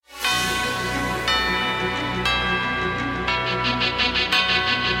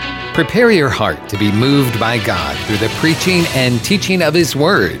Prepare your heart to be moved by God through the preaching and teaching of His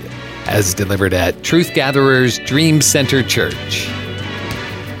Word, as delivered at Truth Gatherers Dream Center Church.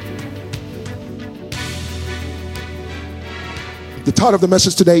 The title of the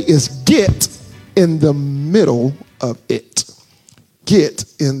message today is Get in the Middle of It. Get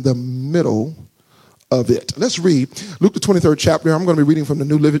in the middle of it. Let's read Luke the 23rd chapter. I'm going to be reading from the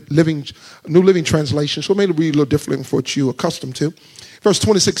New Living Translation, so maybe read a little different from what you're accustomed to. Verse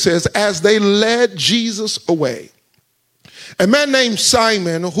 26 says, as they led Jesus away, a man named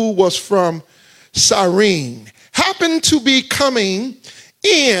Simon, who was from Cyrene, happened to be coming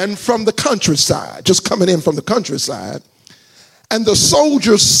in from the countryside, just coming in from the countryside. And the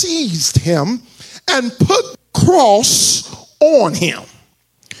soldiers seized him and put the cross on him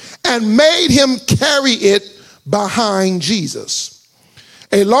and made him carry it behind Jesus.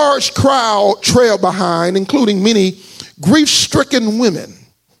 A large crowd trailed behind, including many grief-stricken women.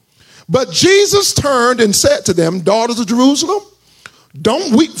 But Jesus turned and said to them, daughters of Jerusalem,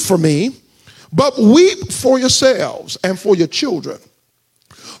 don't weep for me, but weep for yourselves and for your children.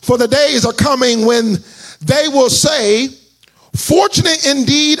 For the days are coming when they will say, fortunate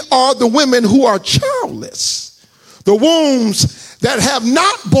indeed are the women who are childless, the wombs that have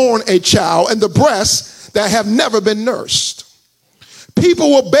not borne a child, and the breasts that have never been nursed. People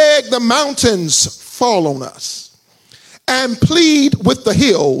will beg the mountains, fall on us, and plead with the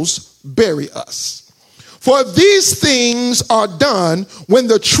hills, bury us. For if these things are done when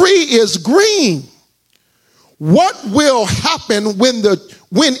the tree is green, what will happen when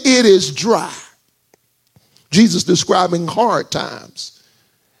it is dry? Jesus describing hard times.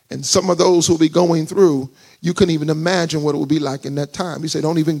 And some of those who will be going through, you couldn't even imagine what it would be like in that time. He said,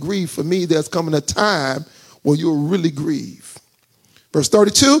 don't even grieve for me. There's coming a time where you'll really grieve. Verse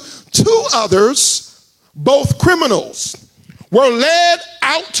 32, two others, both criminals, were led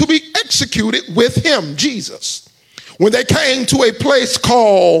out to be executed with him, Jesus. When they came to a place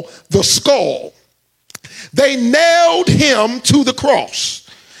called the Skull, they nailed him to the cross.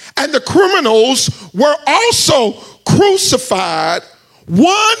 And the criminals were also crucified,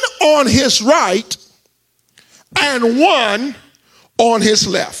 one on his right and one on his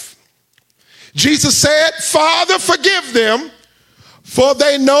left. Jesus said, Father, forgive them, for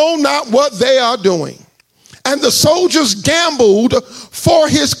they know not what they are doing. And the soldiers gambled for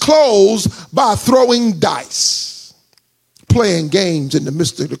his clothes by throwing dice, playing games in the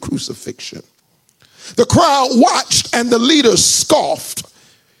midst of the crucifixion. The crowd watched and the leaders scoffed.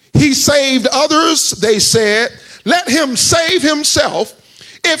 He saved others, they said. Let him save himself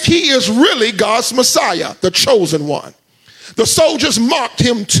if he is really God's Messiah, the chosen one. The soldiers mocked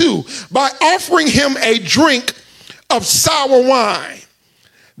him too by offering him a drink of sour wine.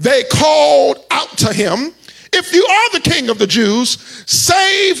 They called out to him, if you are the king of the Jews,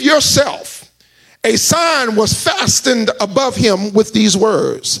 save yourself. A sign was fastened above him with these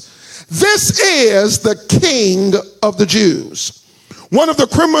words, this is the King of the Jews. One of the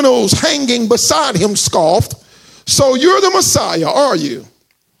criminals hanging beside him scoffed, so you're the Messiah, are you?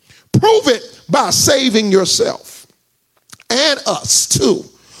 Prove it by saving yourself and us too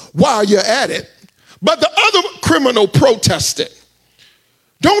while you're at it. But the other criminal protested,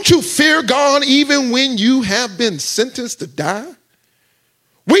 don't you fear God even when you have been sentenced to die?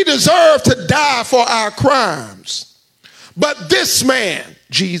 We deserve to die for our crimes. But this man,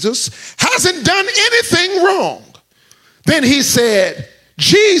 Jesus, hasn't done anything wrong. Then he said,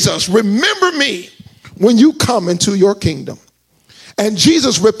 Jesus, remember me when you come into your kingdom. And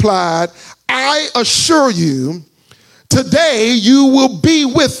Jesus replied, I assure you, today you will be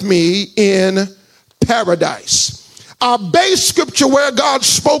with me in paradise. Our base scripture where God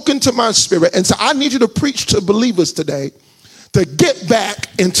spoke into my spirit. And so I need you to preach to believers today to get back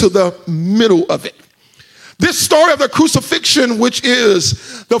into the middle of it. This story of the crucifixion, which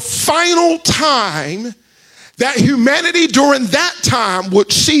is the final time that humanity during that time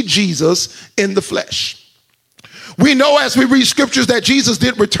would see Jesus in the flesh. We know as we read scriptures that Jesus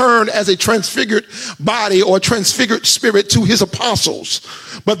did return as a transfigured body or transfigured spirit to his apostles.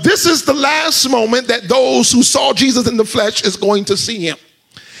 But this is the last moment that those who saw Jesus in the flesh is going to see him.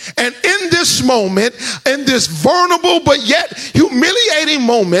 And in this moment, in this vulnerable but yet humiliating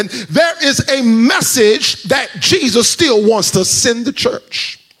moment, there is a message that Jesus still wants to send the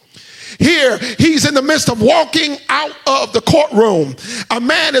church. Here, he's in the midst of walking out of the courtroom. A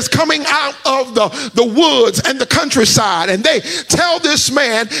man is coming out of the woods and the countryside, and they tell this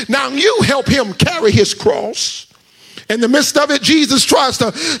man, now you help him carry his cross. In the midst of it, Jesus tries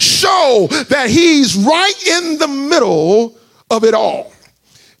to show that he's right in the middle of it all.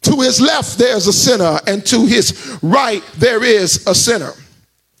 To his left, there's a sinner, and to his right, there is a sinner.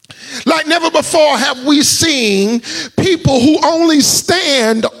 Like never before have we seen people who only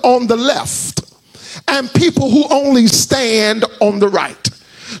stand on the left and people who only stand on the right.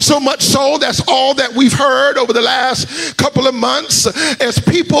 So much so, that's all that we've heard over the last couple of months as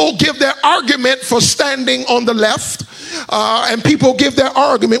people give their argument for standing on the left. And people give their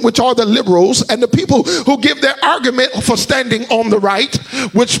argument, which are the liberals, and the people who give their argument for standing on the right,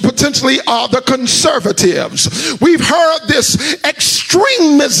 which potentially are the conservatives. We've heard this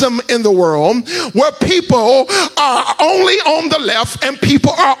extremism in the world where people are only on the left and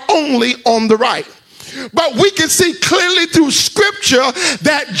people are only on the right. But we can see clearly through scripture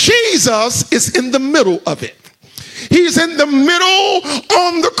that Jesus is in the middle of it. He's in the middle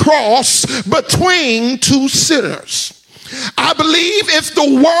on the cross between two sinners. I believe if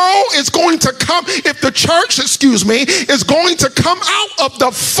the world is going to come, if the church, is going to come out of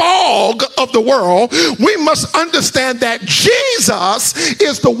the fog of the world, we must understand that Jesus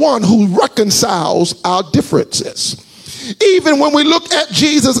is the one who reconciles our differences. Even when we look at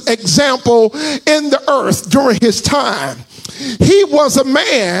Jesus' example in the earth during his time, he was a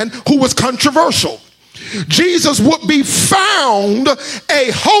man who was controversial. Jesus would be found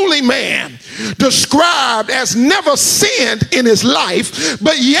a holy man, described as never sinned in his life,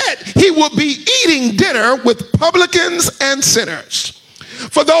 but yet he would be eating dinner with publicans and sinners.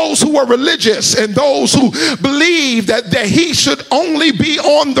 For those who were religious and those who believed that he should only be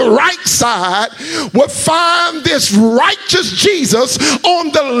on the right side would find this righteous Jesus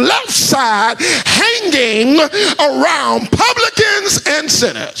on the left side hanging around publicans and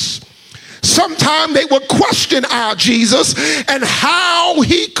sinners. Sometimes they would question our Jesus and how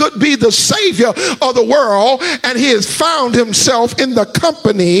he could be the savior of the world, and he has found himself in the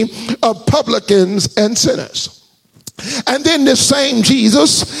company of publicans and sinners. And then this same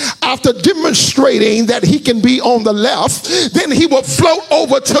Jesus, after demonstrating that he can be on the left, then he would float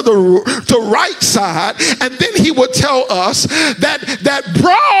over to the right side, and then he would tell us that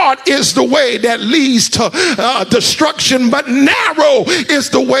broad is the way that leads to destruction, but narrow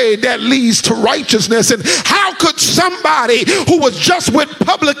is the way that leads to righteousness. And how could somebody who was just with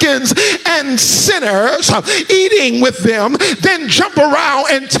publicans and sinners, eating with them, then jump around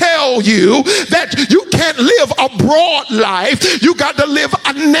and tell you that you can't live a broad life, you got to live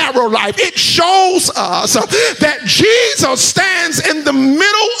a narrow life? It shows us that Jesus stands in the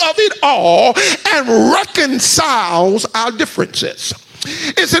middle of it all and reconciles our differences.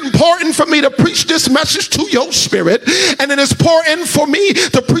 It's important for me to preach this message to your spirit, and it is important for me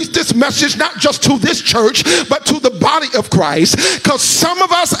to preach this message not just to this church but to the body of Christ, because some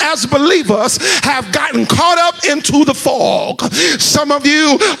of us as believers have gotten caught up into the fog. Some of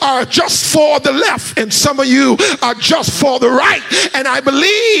you are just for the left and some of you are just for the right, and I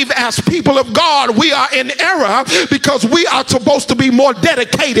believe as people of God we are in error because we are supposed to be more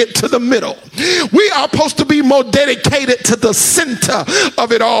dedicated to the middle. We are supposed to be more dedicated to the center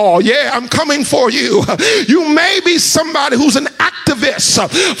of it all. Yeah, I'm coming for you. You may be somebody who's an activist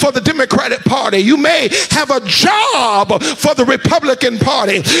for the Democratic Party. You may have a job for the Republican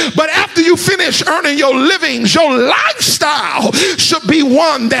Party, but after you finish earning your livings, your lifestyle should be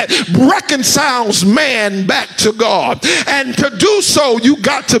one that reconciles man back to God. And to do so, you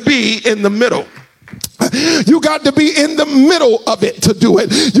got to be in the middle. You got to be in the middle of it to do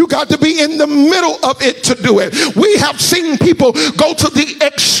it. You got to be in the middle of it to do it. We have seen people go to the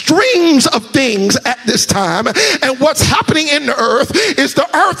extremes of things at this time, and what's happening in the earth is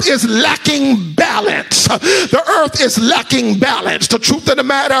is lacking balance. The earth is lacking balance. The truth of the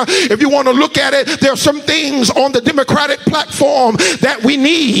matter, if you want to look at it, there are some things on the Democratic platform that we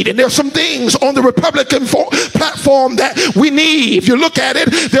need, and there's some things on the Republican platform that we need. If you look at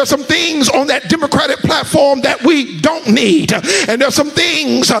it, there's some things on that Democratic platform that we don't need, and there's some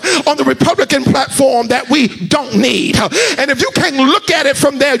things on the Republican platform that we don't need. And if you can't look at it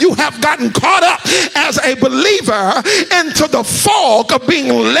from there, you have gotten caught up as a believer into the fog of being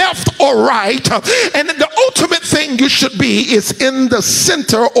left or right, and the ultimate thing you should be is in the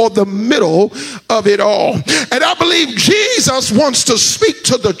center or the middle of it all. And I believe Jesus wants to speak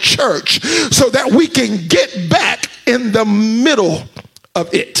to the church so that we can get back in the middle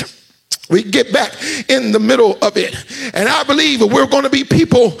of it. We get back in the middle of it. And I believe we're going to be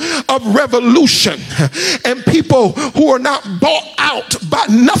people of revolution and people who are not bought out by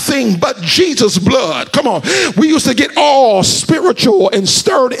nothing but Jesus' blood. Come on. We used to get all spiritual and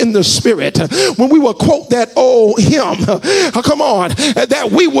stirred in the spirit when we would quote that old hymn. Come on.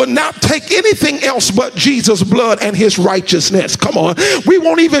 That we would not take anything else but Jesus' blood and his righteousness. Come on. We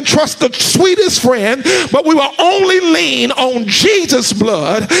won't even trust the sweetest friend, but we will only lean on Jesus'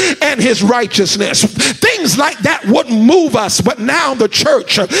 blood and his his righteousness. Things like that wouldn't move us. But now the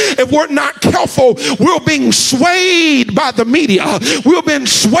church, if we're not careful, we're being swayed by the media. We're being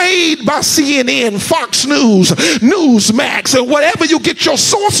swayed by CNN, Fox News, Newsmax, and whatever you get your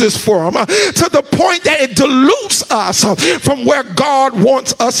sources from, to the point that it dilutes us from where God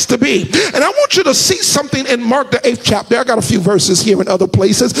wants us to be. And I want you to see something in Mark the 8th chapter. I got a few verses here in other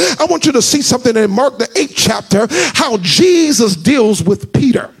places. I want you to see something in Mark the 8th chapter, how Jesus deals with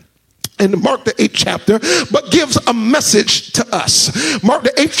Peter. In Mark the 8th chapter, but gives a message to us. Mark the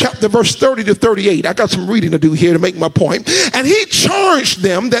 8th chapter, verse 30 to 38. I got some reading to do here to make my point. And he charged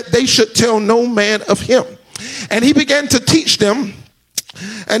them that they should tell no man of him. And he began to teach them.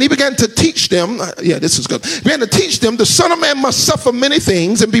 This is good. He began to teach them, the Son of Man must suffer many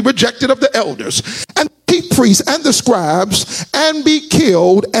things and be rejected of the elders and the chief priests and the scribes and be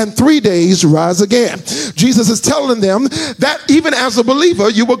killed and 3 days rise again. Jesus is telling them that even as a believer,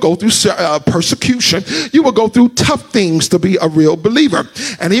 you will go through persecution. You will go through tough things to be a real believer.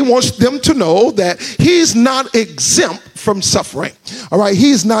 And he wants them to know that he's not exempt from suffering. All right,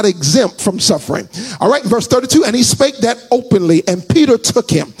 he's not exempt from suffering. All right, verse 32, and he spake that openly, and Peter took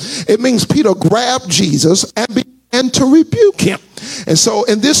him. It means Peter grabbed Jesus and began to rebuke him. And so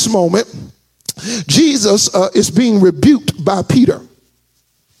in this moment, Jesus is being rebuked by Peter,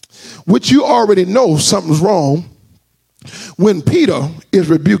 which you already know something's wrong. When Peter is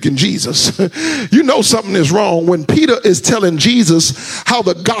rebuking Jesus, you know something is wrong when Peter is telling Jesus how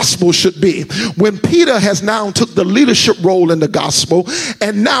the gospel should be. When Peter has now took the leadership role in the gospel,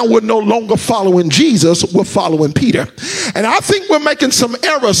 and now we're no longer following Jesus, we're following Peter. And I think we're making some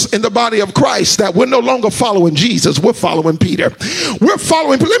errors in the body of Christ, that we're no longer following Jesus, we're following Peter.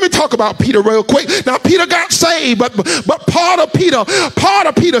 Let me talk about Peter real quick. Now Peter got saved, but part of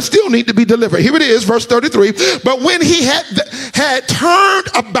Peter still need to be delivered. Here it is, verse 33. But when he had turned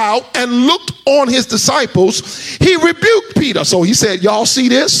about and looked on his disciples, he rebuked Peter. So he said, y'all see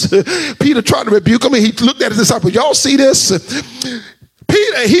this? Peter tried to rebuke him, and he looked at his disciples. Y'all see this?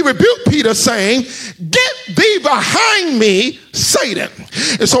 He rebuked Peter, saying, get thee behind me, Satan.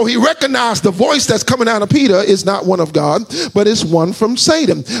 And so he recognized the voice that's coming out of Peter is not one of God, but it's one from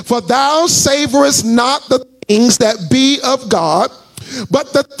Satan. For thou savorest not the things that be of God,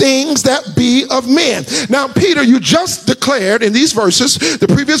 but the things that be of men. Now, Peter, you just declared in these verses, the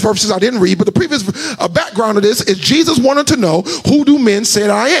previous verses I didn't read, but the previous background of this is Jesus wanted to know, who do men say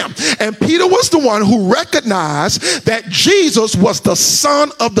I am? And Peter was the one who recognized that Jesus was the Son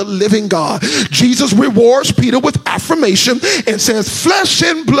of the living God. Jesus rewards Peter with affirmation and says, flesh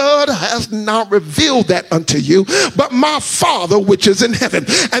and blood has not revealed that unto you, but my Father which is in heaven.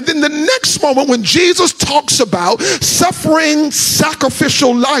 And then the next moment when Jesus talks about suffering,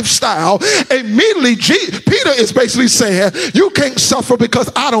 sacrificial lifestyle, immediately Peter is basically saying, you can't suffer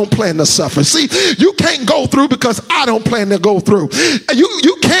because I don't plan to suffer. See, you can't go through because I don't plan to go through.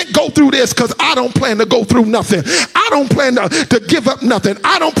 You can't go through this because I don't plan to go through nothing. I don't plan to give up nothing.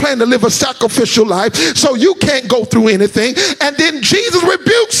 I don't plan to live a sacrificial life, so you can't go through anything. And then Jesus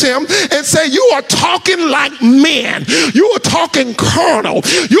rebukes him and say, you are talking like men. You are talking carnal.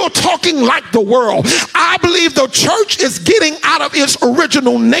 You're talking like the world. I believe the church is getting out of its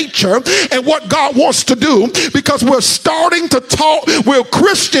original nature and what God wants to do, because we're starting to talk, we're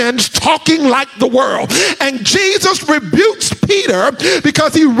Christians talking like the world. And Jesus rebukes Peter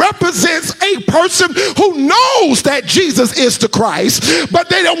because he represents a person who knows that Jesus is the Christ, but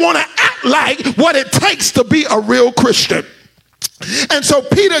they don't want to act like what it takes to be a real Christian. And so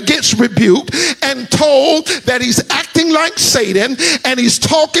Peter gets rebuked and told that he's acting like Satan and he's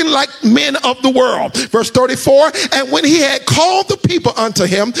talking like men of the world. Verse 34, and when he had called the people unto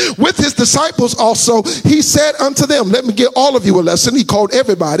him with his disciples also, he said unto them, let me give all of you a lesson. He called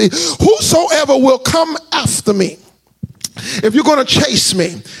everybody, whosoever will come after me. If you're going to chase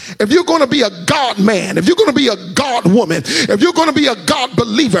me, if you're going to be a God man, if you're going to be a God woman, if you're going to be a God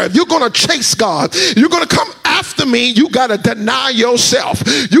believer, if you're going to chase God, you're going to come after me, you got to deny yourself.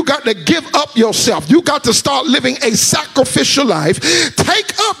 You got to give up yourself. You got to start living a sacrificial life.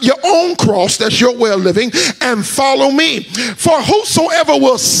 Take up your own cross, that's your way of living, and follow me. For whosoever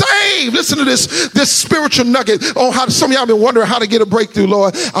will save, listen to this spiritual nugget on how some of y'all been wondering how to get a breakthrough,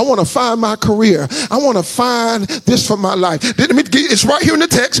 Lord. I want to find my career. I want to find this for my life. It's right here in the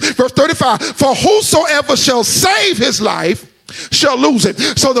text, verse 35. For whosoever shall save his life shall lose it.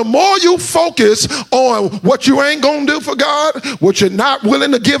 So the more you focus on what you ain't gonna do for God, what you're not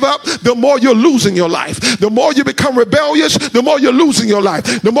willing to give up, the more you're losing your life. The more you become rebellious, the more you're losing your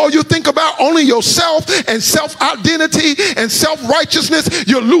life. The more you think about only yourself and self-identity and self-righteousness,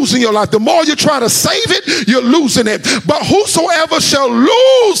 you're losing your life. The more you try to save it, you're losing it. But whosoever shall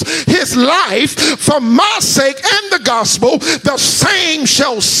lose his life for my sake and the gospel, the same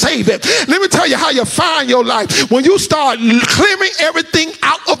shall save it. Let me tell you how you find your life. When you start clearing everything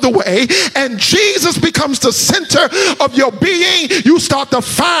out of the way and Jesus becomes the center of your being, you start to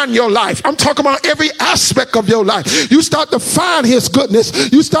find your life. I'm talking about every aspect of your life. You start to find his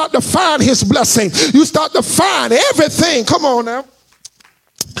goodness. You start to find his blessing. You start to find everything. Come on now.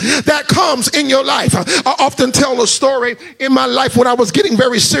 That comes in your life. I often tell a story in my life when I was getting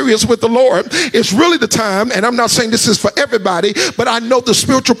very serious with the Lord. It's really the time, and I'm not saying this is for everybody, but I know the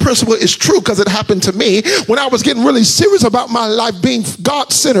spiritual principle is true because it happened to me. When I was getting really serious about my life being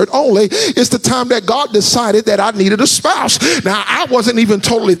God-centered only, it's the time that God decided that I needed a spouse. Now, I wasn't even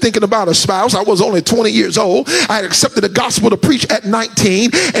totally thinking about a spouse. I was only 20 years old. I had accepted the gospel to preach at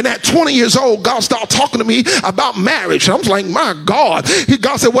 19, and at 20 years old, God started talking to me about marriage. And I was like, my God.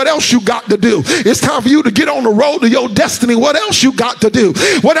 God said, what else you got to do? It's time for you to get on the road to your destiny. What else you got to do?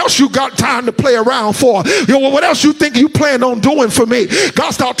 What else you got time to play around for? What else you think you plan on doing for me?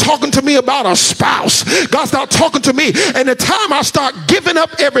 God started talking to me about a spouse. God started talking to me, and the time I start giving up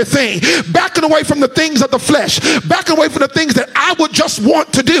everything, backing away from the things of the flesh, backing away from the things that I would just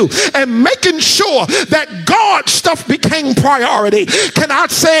want to do, and making sure that God's stuff became priority. Can I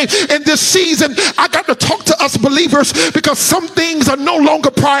say in this season, I got to talk to us believers because some things are no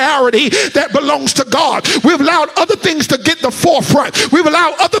longer priority that belongs to God. We've allowed other things to get the forefront. We've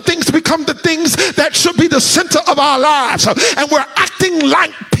allowed other things to become the things that should be the center of our lives. And we're acting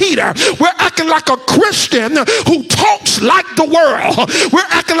like Peter. We're acting like a Christian who talks like the world. We're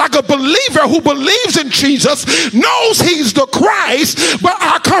acting like a believer who believes in Jesus, knows he's the Christ, but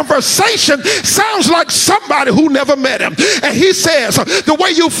our conversation sounds like somebody who never met him. And he says, the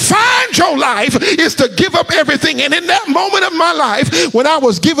way you find your life is to give up everything. And in that moment of my life, when I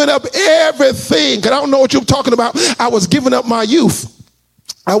was giving up everything, because I don't know what you're talking about, I was giving up my youth.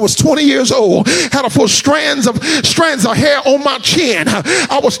 I was 20 years old, had a full strands of hair on my chin.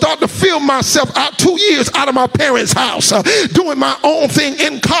 I was starting to feel myself out 2 years out of my parents' house, doing my own thing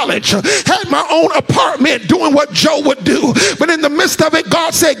in college, had my own apartment, doing what Joe would do. But in the midst of it,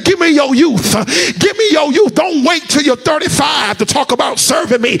 God said, give me your youth. Give me your youth. Don't wait till you're 35 to talk about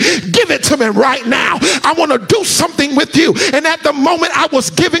serving me. Give it to me right now. I want to do something with you. And at the moment I was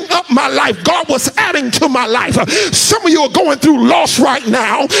giving up my life, God was adding to my life. Some of you are going through loss right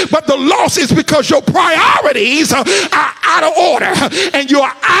now. But the loss is because your priorities are out of order and you're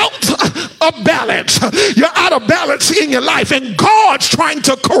out of balance. You're out of balance in your life, and God's trying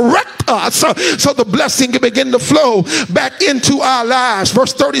to correct us so the blessing can begin to flow back into our lives.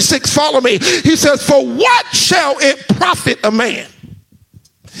 Verse 36, follow me. He says, for what shall it profit a man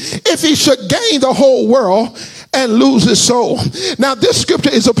if he should gain the whole world and lose his soul? Now, this scripture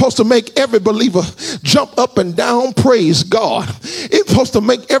is supposed to make every believer jump up and down, praise God. It's supposed to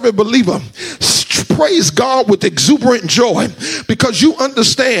make every believer praise God with exuberant joy, because you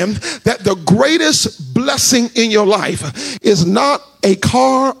understand that the greatest blessing in your life is not a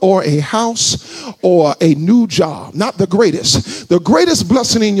car or a house or a new job. Not the greatest. The greatest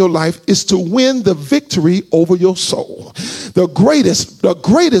blessing in your life is to win the victory over your soul. The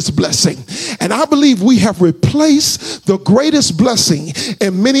greatest blessing. And I believe we have replaced the greatest blessing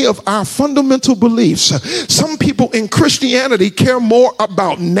in many of our fundamental beliefs. Some people in Christianity care more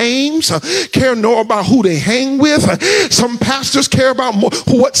about names, care more about who they hang with. Some pastors care about more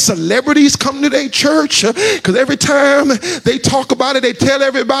what celebrities come to their church, because every time they talk about it, they tell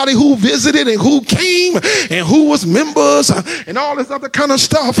everybody who visited and who came and who was members and all this other kind of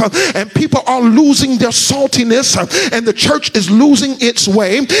stuff. And people are losing their saltiness, and the church is losing its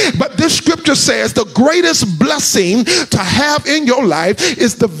way. But this scripture says the greatest blessing to have in your life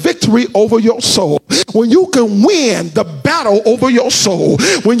is the victory over your soul. When you can win the battle over your soul,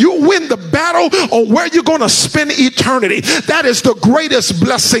 when you win the battle on where you're going to spend eternity, that is the greatest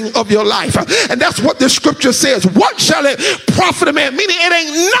blessing of your life. And that's what this scripture says. What shall it profit a man? Meaning it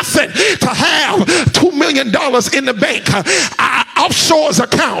ain't nothing to have $2 million in the bank. offshore's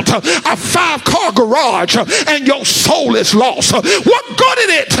account, a 5-car garage, and your soul is lost. What good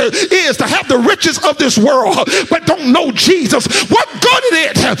it is to have the riches of this world but don't know Jesus? What good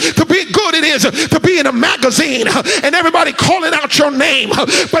it is to be in a magazine and everybody calling out your name,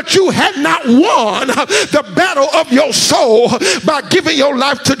 but you had not won the battle of your soul by giving your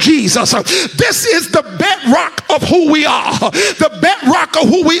life to Jesus? This is the bedrock of who we are. The bedrock of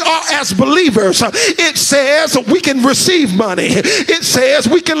who we are as believers. It says we can receive money. It says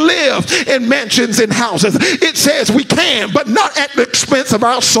we can live in mansions and houses. It says we can, but not at the expense of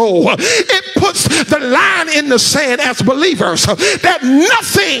our soul. It puts the line in the sand as believers that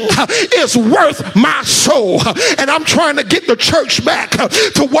nothing is worth my soul. And I'm trying to get the church back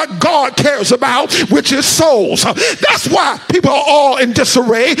to what God cares about, which is souls. That's why people are all in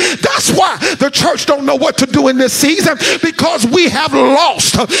disarray. That's why the church don't know what to do in this season, because we have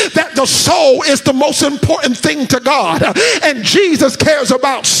lost that the soul is the most important thing to God, and Jesus cares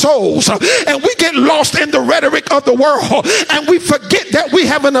about souls. And we get lost in the rhetoric of the world, and we forget that we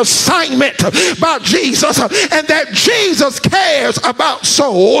have an assignment by Jesus, and that Jesus cares about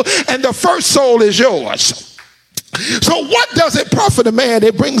soul, and the first soul is yours. So what does it profit a man?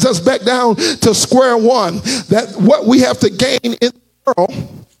 It brings us back down to square one, that what we have to gain in the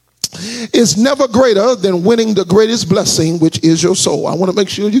world is never greater than winning the greatest blessing, which is your soul. I want to make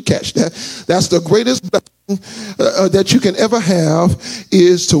sure you catch that. That's the greatest blessing that you can ever have,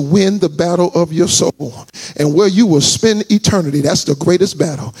 is to win the battle of your soul, and where you will spend eternity. That's the greatest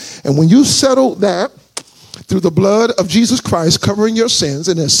battle. And when you settle that through the blood of Jesus Christ, covering your sins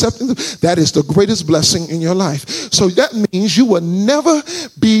and accepting that is the greatest blessing in your life. So that means you will never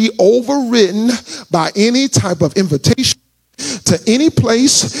be overridden by any type of invitation to any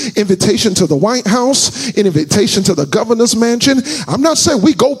place, invitation to the White House, an invitation to the governor's mansion. I'm not saying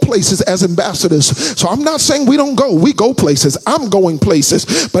we go places as ambassadors, so I'm not saying we don't go. We go places. I'm going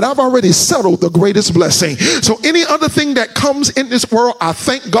places, but I've already settled the greatest blessing. So any other thing that comes in this world, I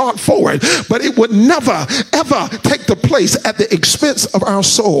thank God for it, but it would never, ever take the place at the expense of our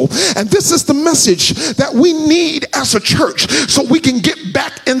soul. And this is the message that we need as a church, so we can get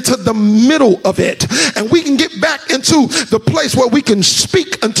back into the middle of it, and we can get back into the place where we can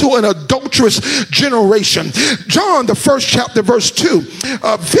speak unto an adulterous generation. John, the first chapter, verse 2,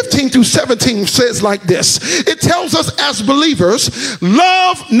 15 through 17 says like this. It tells us as believers,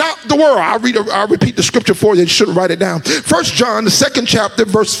 love not the world. I'll repeat the scripture for you. You shouldn't write it down. First John, the second chapter,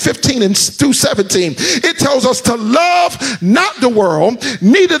 verse 15 and through 17. It tells us to love not the world,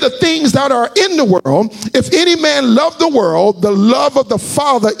 neither the things that are in the world. If any man love the world, the love of the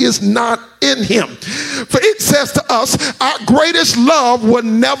Father is not in him. For it says to us, our greatest love will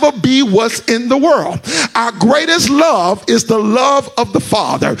never be what's in the world. Our greatest love is the love of the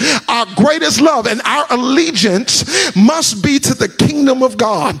Father. Our greatest love and our allegiance must be to the kingdom of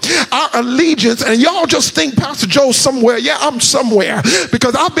God. Our allegiance, and y'all just think Pastor Joe's somewhere. Yeah, I'm somewhere,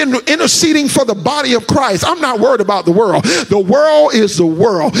 because I've been interceding for the body of Christ. I'm not worried about the world. The world is the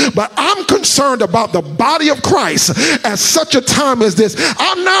world, but I'm concerned about the body of Christ at such a time as this.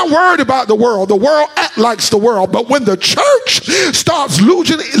 I'm not worried about the world. The world acts like the world, but when the church starts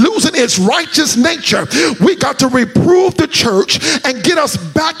losing its righteous nature, we got to reprove the church and get us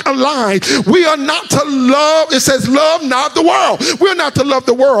back aligned. We are not to love, it says love not the world. We're not to love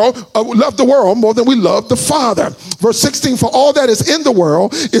the world more than we love the Father. Verse 16, for all that is in the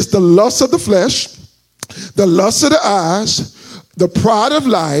world is the lust of the flesh, the lust of the eyes, the pride of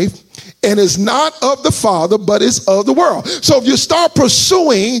life, and is not of the Father, but is of the world. So if you start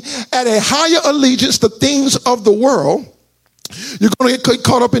pursuing at a higher allegiance the things of the world, you're going to get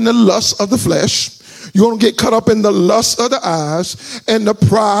caught up in the lust of the flesh. You're going to get caught up in the lust of the eyes and the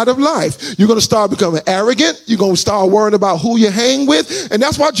pride of life. You're going to start becoming arrogant. You're going to start worrying about who you hang with. And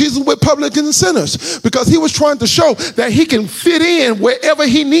that's why Jesus was with publicans and sinners, because he was trying to show that he can fit in wherever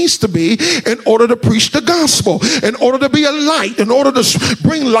he needs to be in order to preach the gospel, in order to be a light, in order to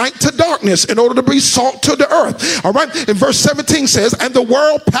bring light to darkness, in order to be salt to the earth. All right. And verse 17 says, and the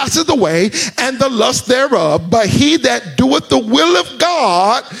world passeth away and the lust thereof, but he that doeth the will of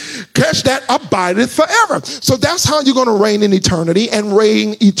God, catch that, abideth forever. So that's how you're going to reign in eternity, and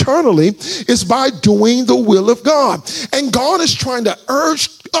reign eternally is by doing the will of God. And God is trying to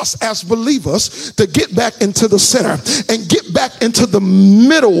urge us as believers to get back into the center and get back into the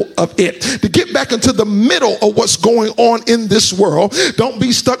middle of it, to get back into the middle of what's going on in this world. Don't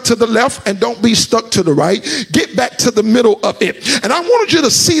be stuck to the left and don't be stuck to the right. Get back to the middle of it. And I wanted you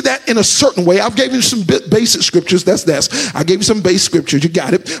to see that in a certain way. I've given you some basic scriptures. I gave you some base scriptures. You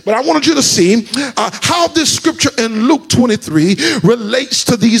got it. But I wanted you to see how this scripture in Luke 23 relates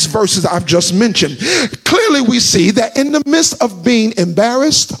to these verses I've just mentioned. Clearly we see that in the midst of being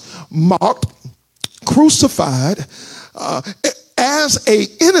embarrassed, mocked, crucified, as an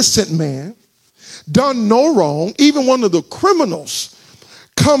innocent man, done no wrong, even one of the criminals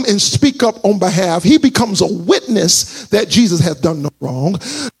come and speak up on behalf. He becomes a witness that Jesus has done no wrong.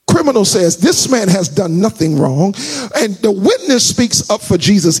 Criminal says this man has done nothing wrong, and the witness speaks up for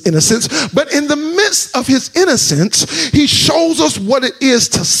Jesus' innocence. But in the midst of his innocence, he shows us what it is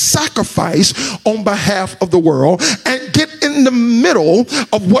to sacrifice on behalf of the world and get in the middle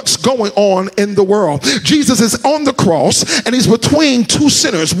of what's going on in the world. Jesus is on the cross and he's between two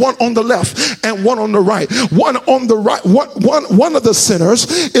sinners, one on the left and one on the right. One on the right, one of the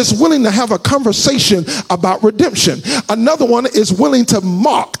sinners is willing to have a conversation about redemption. Another one is willing to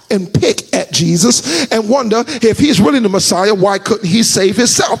mock and pick at Jesus and wonder if he's really the Messiah, why couldn't he save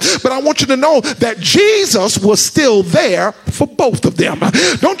himself? But I want you to know that Jesus was still there for both of them.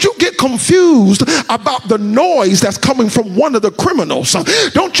 Don't you get confused about the noise that's coming from one of the criminals.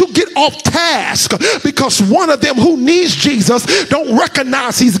 Don't you get off task because one of them who needs Jesus don't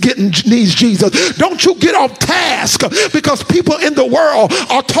recognize needs Jesus. Don't you get off task because people in the world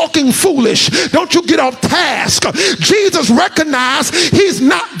are talking foolish. Don't you get off task. Jesus recognized he's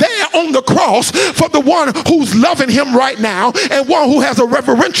not there on the cross for the one who's loving him right now and one who has a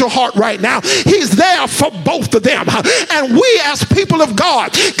reverential heart right now. He's there for both of them. And we as people of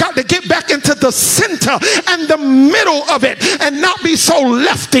God got to get back into the center and the middle of it and not be so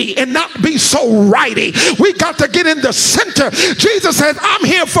lefty and not be so righty. We got to get in the center. Jesus says, I'm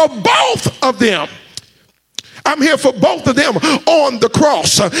here for both of them. I'm here for both of them on the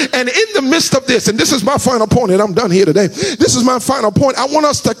cross. And in the midst of this, and this is my final point, and I'm done here today. This is my final point. I want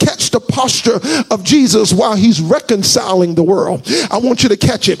us to catch the posture of Jesus while he's reconciling the world. I want you to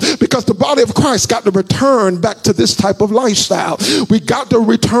catch it because the body of Christ got to return back to this type of lifestyle. We got to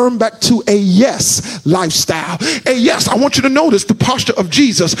return back to a yes lifestyle. A yes. I want you to notice the posture of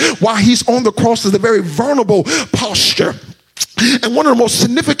Jesus while he's on the cross is a very vulnerable posture. And one of the most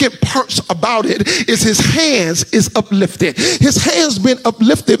significant parts about it is his hands is uplifted. His hands been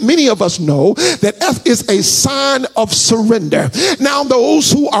uplifted. Many of us know that F is a sign of surrender. Now,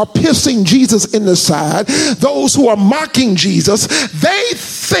 those who are piercing Jesus in the side, those who are mocking Jesus, they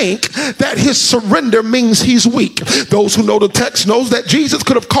think that his surrender means he's weak. Those who know the text knows that Jesus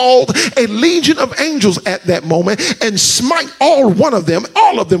could have called a legion of angels at that moment and smite all of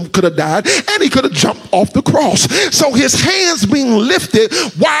them could have died, and he could have jumped off the cross. So his hands being lifted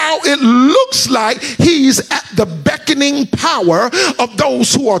while it looks like he's at the beckoning power of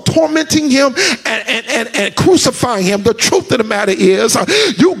those who are tormenting him and crucifying him. The truth of the matter is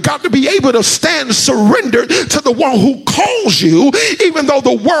you got to be able to stand surrendered to the one who calls you even though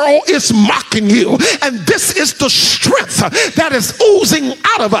the world is mocking you. And this is the strength that is oozing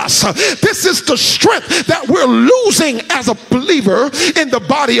out of us. This is the strength that we're losing as a believer in the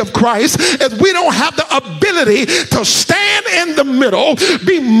body of Christ, as we don't have the ability to stand in the middle,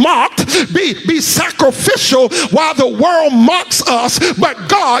 be mocked, be sacrificial while the world mocks us, but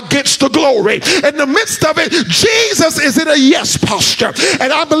God gets the glory. In the midst of it, Jesus is in a yes posture.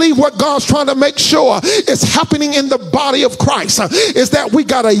 And I believe what God's trying to make sure is happening in the body of Christ is that we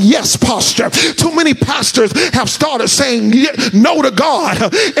got a yes posture. Too many pastors have started saying no to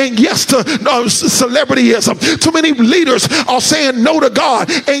God and yes to celebrityism. Too many leaders are saying no to God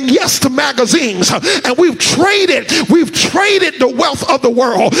and yes to magazines. And we've traded the wealth of the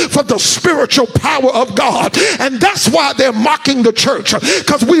world for the spiritual power of God. And that's why they're mocking the church,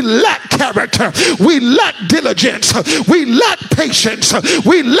 because we lack character, we lack diligence, we lack patience,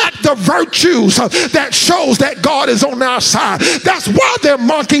 we lack the virtues that shows that God is on our side. That's why they're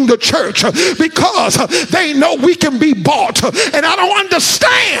mocking the church, because they know we can be bought. And I don't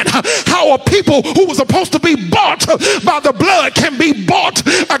understand how a people who was supposed to be bought by the blood can be bought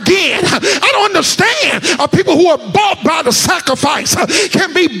again. I don't understand how people who are bought by the sacrifice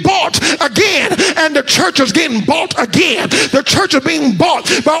can be bought again. And the church is getting bought again. The church is being bought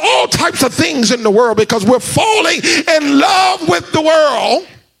by all types of things in the world because we're falling in love with the world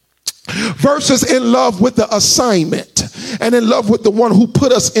versus in love with the assignment and in love with the one who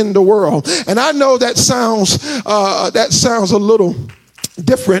put us in the world. And I know that sounds a little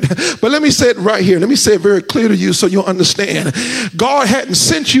different, but let me say it right here. Let me say it very clear to you so you'll understand. God hadn't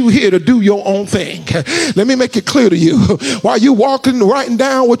sent you here to do your own thing. Let me make it clear to you. While you walking, writing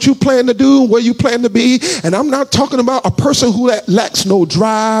down what you plan to do, where you plan to be, and I'm not talking about a person who lacks no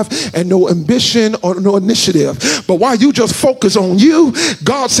drive and no ambition or no initiative, but while you just focus on you,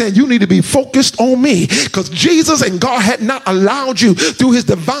 God saying you need to be focused on me, because Jesus and God had not allowed you through his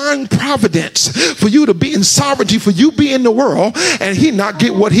divine providence for you to be in sovereignty, for you be in the world, and he not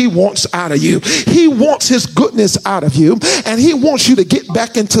get what he wants out of you. He wants his goodness out of you, and he wants you to get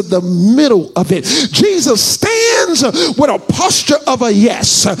back into the middle of it. Jesus stands with a posture of a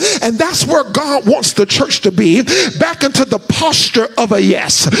yes, and that's where God wants the church to be, back into the posture of a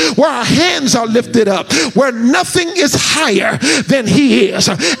yes, where our hands are lifted up, where nothing is higher than he is.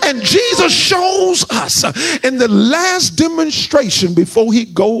 And Jesus shows us in the last demonstration before he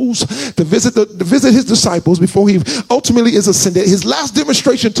goes to visit his disciples, before he ultimately is ascended, his last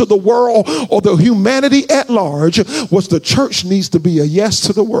demonstration to the world or the humanity at large was the church needs to be a yes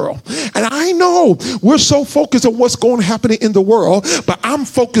to the world. And I know we're so focused on what's going to happen in the world, but I'm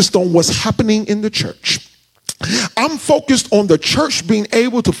focused on what's happening in the church. I'm focused on the church being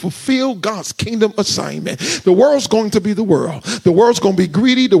able to fulfill God's kingdom assignment. The world's going to be the world. The world's going to be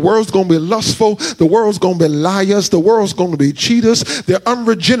greedy. The world's going to be lustful. The world's going to be liars. The world's going to be cheaters. They're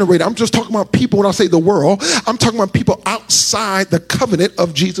unregenerated. I'm just talking about people. When I say the world, I'm talking about people outside the covenant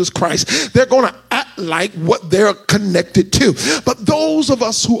of Jesus Christ. They're going to act like what they're connected to. But those of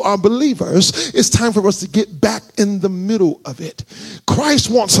us who are believers, it's time for us to get back in the middle of it. Christ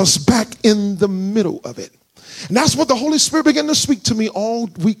wants us back in the middle of it. And that's what the Holy Spirit began to speak to me all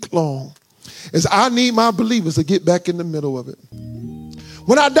week long, is I need my believers to get back in the middle of it.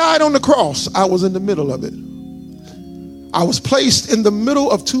 When I died on the cross, I was in the middle of it. I was placed in the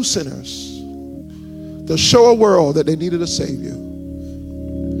middle of two sinners to show a world that they needed a Savior.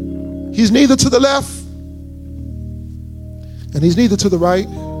 He's neither to the left and he's neither to the right.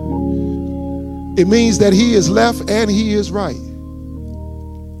 It means that he is left and he is right.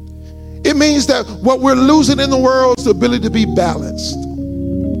 It means that what we're losing in the world is the ability to be balanced.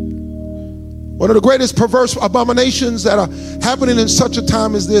 One of the greatest perverse abominations that are happening in such a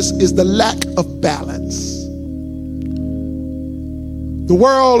time as this is the lack of balance. The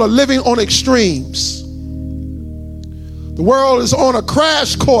world are living on extremes. The world is on a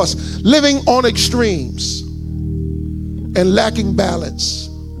crash course, living on extremes and lacking balance.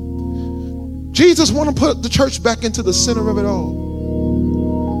 Jesus wants to put the church back into the center of it all.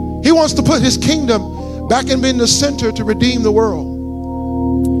 He wants to put his kingdom back and be in the center to redeem the world.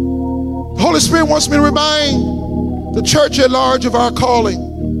 The Holy Spirit wants me to remind the church at large of our calling.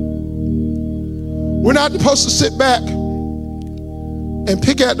 We're not supposed to sit back and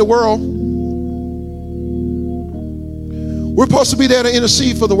pick at the world. We're supposed to be there to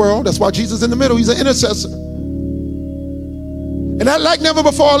intercede for the world. That's why Jesus is in the middle. He's an intercessor. And that, like never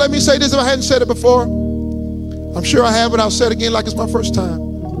before, let me say this if I hadn't said it before. I'm sure I have, but I'll say it again like it's my first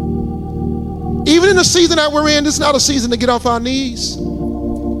time. Even in the season that we're in, it's not a season to get off our knees.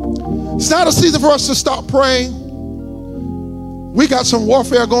 It's not a season for us to stop praying. We got some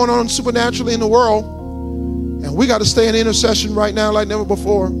warfare going on supernaturally in the world, and we got to stay in intercession right now like never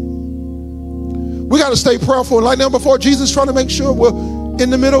before. We got to stay prayerful like never before. Jesus is trying to make sure we're in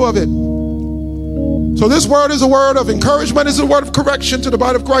the middle of it. So this word is a word of encouragement. It's a word of correction to the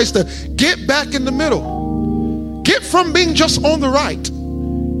body of Christ to get back in the middle. Get from being just on the right.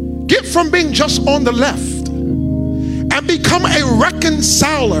 Get from being just on the left and become a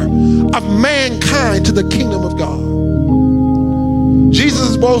reconciler of mankind to the kingdom of God.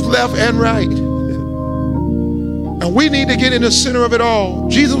 Jesus is both left and right. And we need to get in the center of it all.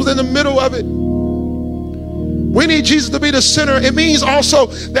 Jesus was in the middle of it. We need Jesus to be the center. It means also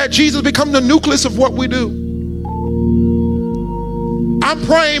that Jesus become the nucleus of what we do. I'm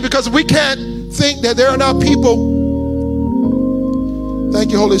praying because we can't think that there are not people. Thank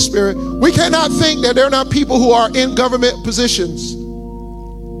you, Holy Spirit. We cannot think that there are not people who are in governmental positions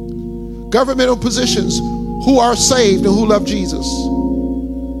who are saved and who love Jesus.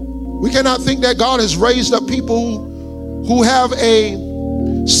 We cannot think that God has raised up people who have a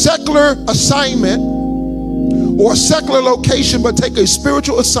secular assignment or a secular location but take a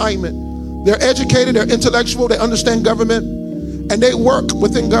spiritual assignment. They're educated, they're intellectual, they understand government, and they work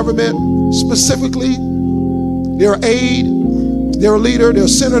within government. Specifically, they're an aide, they're a leader, they're a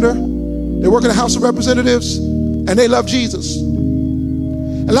senator, they work in the House of Representatives, and they love Jesus.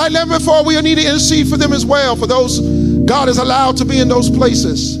 And like never before, we need to intercede for them as well, for those God has allowed to be in those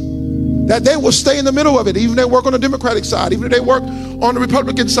places, that they will stay in the middle of it, even if they work on the Democratic side, even if they work on the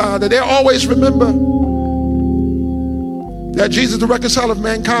Republican side, that they'll always remember That Jesus is the reconciler of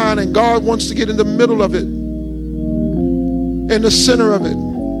mankind, and God wants to get in the middle of it, in the center of it.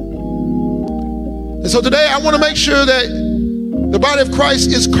 And so today I want to make sure that the body of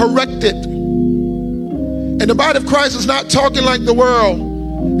Christ is corrected. And the body of Christ is not talking like the world.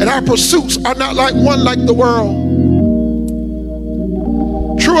 And our pursuits are not like the world.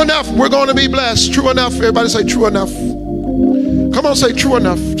 True enough, we're going to be blessed. True enough. Everybody say true enough. Come on, say true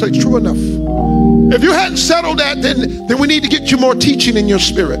enough. Say true enough. If you hadn't settled that, then we need to get you more teaching in your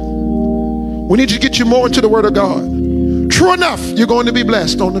spirit. We need to get you more into the Word of God. True enough, you're going to be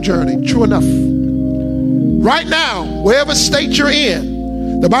blessed on the journey. True enough. Right now, wherever state you're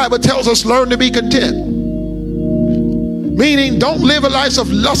in, the Bible tells us learn to be content. Meaning, don't live a life of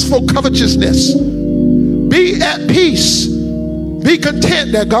lustful covetousness. Be at peace. Be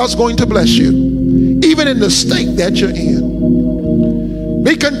content that God's going to bless you, even in the state that you're in.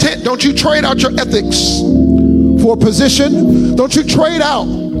 Be content. Don't you trade out your ethics for a position. Don't you trade out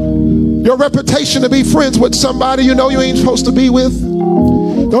your reputation to be friends with somebody you know you ain't supposed to be with.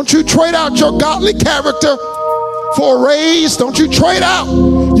 Don't you trade out your godly character for a raise. Don't you trade out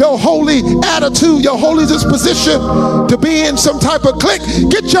your holy attitude, your holy disposition to be in some type of clique.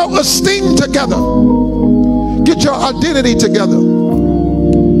 Get your esteem together. Get your identity together.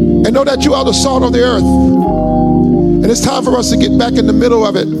 And know that you are the salt of the earth. And it's time for us to get back in the middle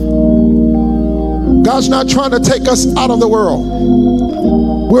of it. God's not trying to take us out of the world.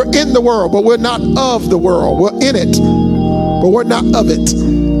 We're in the world, but we're not of the world. We're in it, but we're not of it.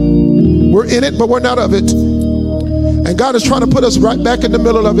 We're in it, but we're not of it. And God is trying to put us right back in the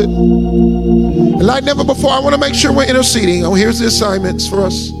middle of it. And like never before, I want to make sure we're interceding. Oh, here's the assignments for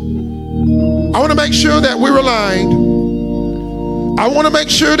us. I want to make sure that we're aligned. I want to make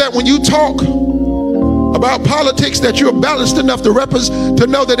sure that when you talk about politics, that you're balanced enough to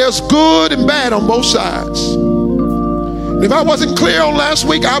know that there's good and bad on both sides. And if I wasn't clear on last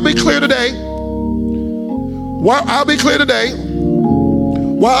week, I'll be clear today. I'll be clear today.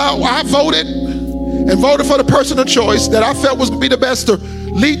 While I voted for the person of choice that I felt was going to be the best to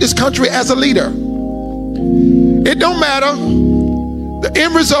lead this country as a leader, it don't matter. The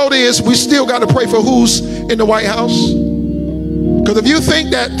end result is we still got to pray for who's in the White House. Because if you think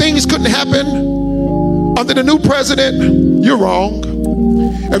that things couldn't happen under the new president, you're wrong.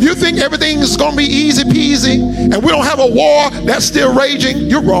 If you think everything is going to be easy peasy and we don't have a war that's still raging,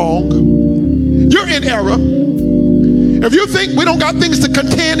 you're wrong. You're in error. If you think we don't got things to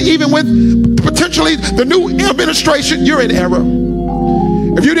contend even with potentially the new administration, you're in error.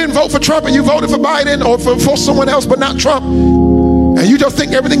 If you didn't vote for Trump and you voted for Biden or for someone else but not Trump, and you just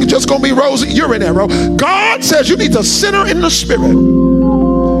think everything is just going to be rosy, you're in error. God says you need to center in the spirit.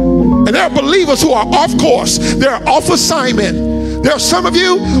 And there are believers who are off course. They're off assignment. There are some of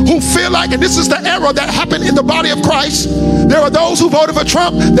you who feel like, and this is the error that happened in the body of Christ, there are those who voted for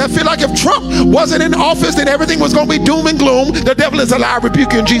Trump that feel like if Trump wasn't in office, then everything was going to be doom and gloom. The devil is a lie. I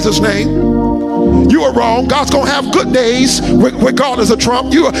rebuke you in Jesus' name. You are wrong. God's going to have good days regardless of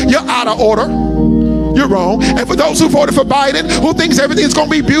Trump. You're out of order. You're wrong. And for those who voted for Biden, who thinks everything's going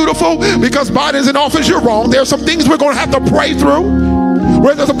to be beautiful because Biden's in office, you're wrong. There are some things we're going to have to pray through.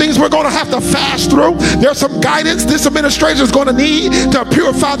 There's some things we're going to have to fast through. There's some guidance this administration is going to need to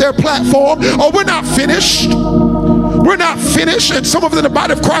purify their platform. Oh, we're not finished. We're not finished. And some of them in the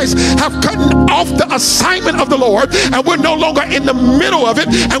body of Christ have cut off the assignment of the Lord, and we're no longer in the middle of it,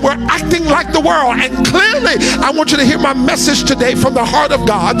 and we're acting like the world. And clearly, I want you to hear my message today from the heart of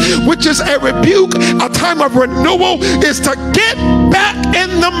God, which is a rebuke, a time of renewal, is to get back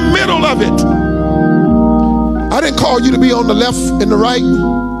in the middle of it. I didn't call you to be on the left and the right.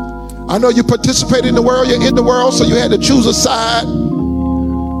 I know you participate in the world, you're in the world, so you had to choose a side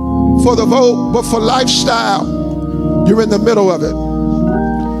for the vote, but for lifestyle, you're in the middle of it.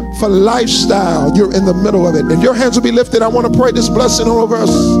 For lifestyle, you're in the middle of it. And your hands will be lifted. I want to pray this blessing over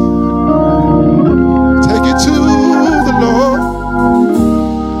us. Take it to the Lord.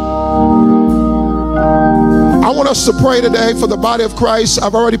 I want us to pray today for the body of Christ.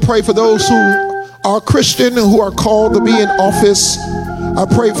 I've already prayed for those who are Christian and who are called to be in office. I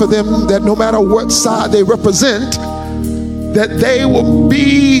pray for them that no matter what side they represent, that they will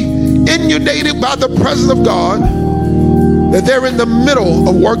be inundated by the presence of God, that they're in the middle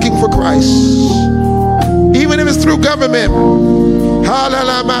of working for Christ. Even if it's through government.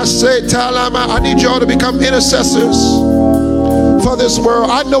 I need y'all to become intercessors for this world.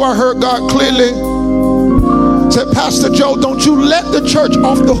 I know I heard God clearly. Said, Pastor Joe, don't you let the church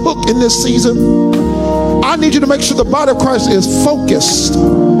off the hook in this season. I need you to make sure the body of Christ is focused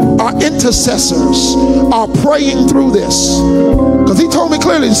our intercessors are praying through this. Because he told me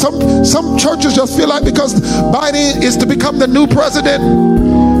clearly, some churches just feel like because Biden is to become the new president,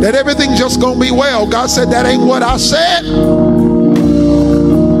 that everything's just going to be well. God said, that ain't what I said.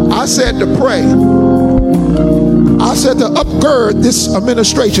 I said to pray. I said to upgird this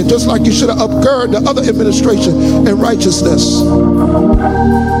administration, just like you should have upgird the other administration in righteousness.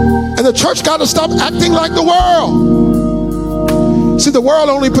 And the church got to stop acting like the world. See, the world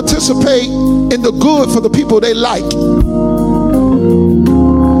only participate in the good for the people they like.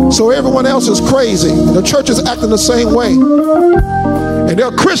 So everyone else is crazy. The church is acting the same way. And there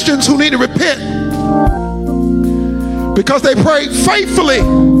are Christians who need to repent because they prayed faithfully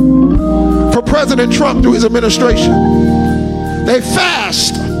for President Trump through his administration. They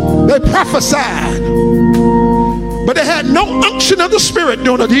fast, they prophesied, but they had no unction of the Spirit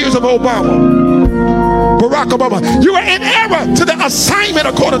during the years of Barack Obama. You are in error to the assignment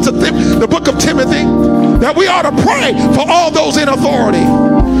according to the book of Timothy, that we ought to pray for all those in authority.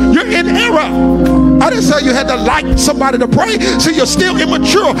 You're in error. I didn't say you had to like somebody to pray. See, you're still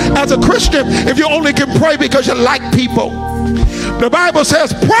immature as a Christian if you only can pray because you like people. The Bible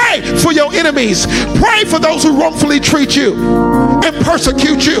says, pray for your enemies. Pray for those who wrongfully treat you and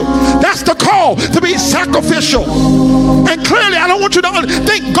persecute you. That's the call, to be sacrificial. And clearly, I don't want you to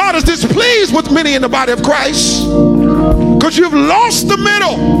think God is displeased with many in the body of Christ, because you've lost the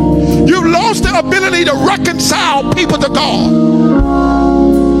middle. You've lost the ability to reconcile people to God.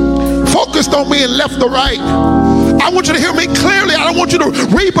 Focused on being left or right. I want you to hear me clearly. I don't want you to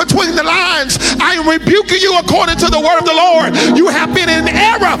read between the lines. I am rebuking you according to the word of the Lord. You have been in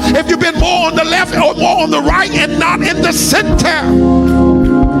error if you've been more on the left or more on the right and not in the center.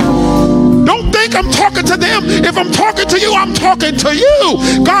 Don't think I'm talking to them. If I'm talking to you, I'm talking to you.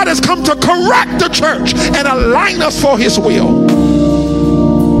 God has come to correct the church and align us for his will.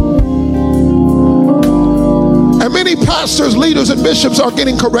 And many pastors, leaders, and bishops are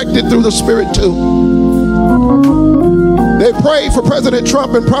getting corrected through the Spirit too. They prayed for President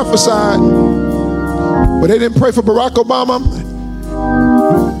Trump and prophesied, but they didn't pray for Barack Obama.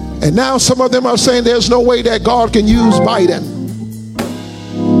 And now some of them are saying there's no way that God can use Biden.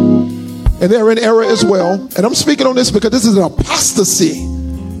 And they're in error as well. And I'm speaking on this because this is an apostasy.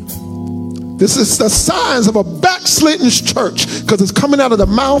 This is the signs of a backslidden church, because it's coming out of the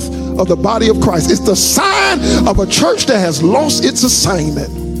mouth of the body of Christ. It's the sign of a church that has lost its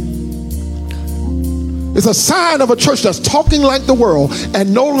assignment. It's a sign of a church that's talking like the world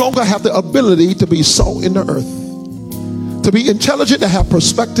and no longer have the ability to be salt in the earth, to be intelligent, to have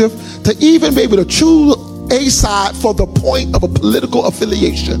perspective, to even be able to choose a side for the point of a political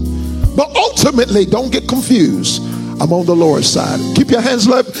affiliation. But ultimately, don't get confused. I'm on the Lord's side. Keep your hands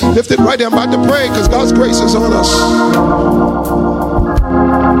lifted right there. I'm about to pray because God's grace is on us.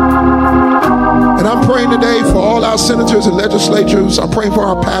 And I'm praying today for all our senators and legislatures. I'm praying for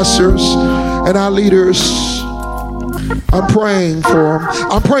our pastors and our leaders. I'm praying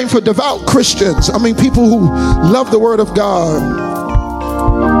for devout Christians. I mean, people who love the word of God.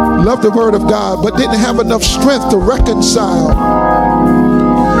 Love the word of God, but didn't have enough strength to reconcile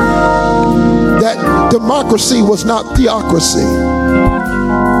that democracy was not theocracy.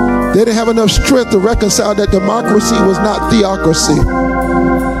 They didn't have enough strength to reconcile that democracy was not theocracy.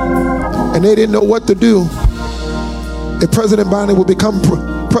 And they didn't know what to do if President Biden would become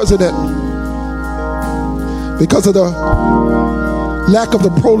president because of the lack of the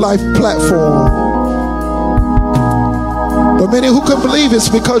pro-life platform. But many who can believe it's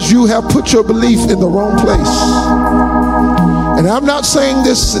because you have put your belief in the wrong place. And I'm not saying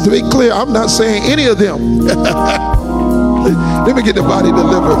this, to be clear, I'm not saying any of them. Let me get the body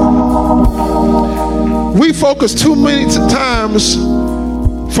delivered. We focus too many times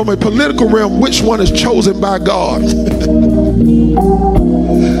from a political realm which one is chosen by God.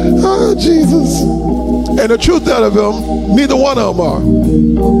 Oh, Jesus. And the truth out of them, neither one of them are.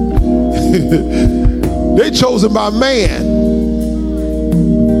 They chosen by man.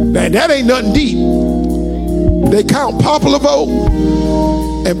 Now, that ain't nothing deep. They count popular vote,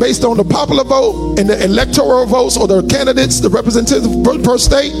 and based on the popular vote and the electoral votes or the candidates, the representatives per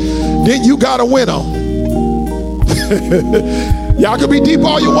state, then you got a winner. Y'all can be deep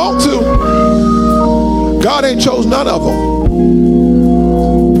all you want to. God ain't chose none of them.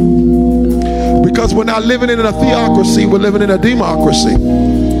 Because we're not living in a theocracy, we're living in a democracy.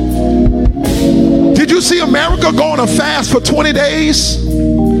 Did you see America go on a fast for 20 days?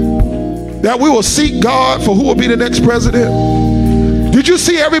 That we will seek God for who will be the next president? Did you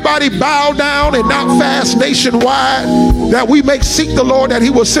see everybody bow down and not fast nationwide? That we may seek the Lord, that he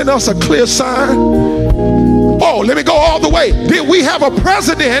will send us a clear sign? Oh, let me go all the way. Did we have a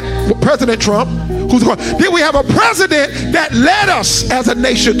president, President Trump, did we have a president that led us as a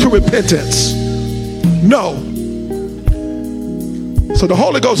nation to repentance? No. So the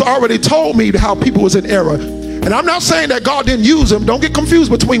Holy Ghost already told me how people was in error. And I'm not saying that God didn't use them. Don't get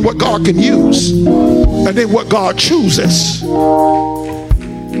confused between what God can use and then what God chooses.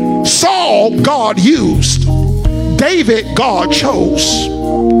 Saul, God used. David, God chose.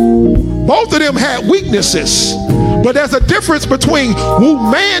 Both of them had weaknesses. But there's a difference between who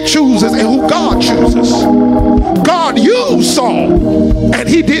man chooses and who God chooses. God used Saul, and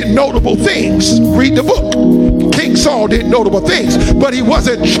he did notable things. Read the book. King Saul did notable things, but he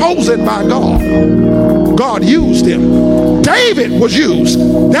wasn't chosen by God. God used him. David was used.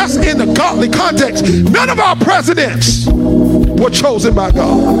 That's in the godly context. None of our presidents were chosen by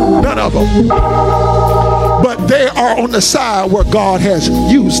God. None of them. But they are on the side where God has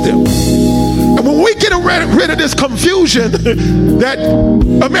used them. And when we get rid of this confusion that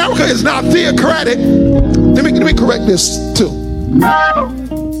America is not theocratic, let me correct this too.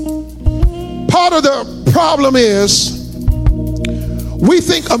 Part of the problem is we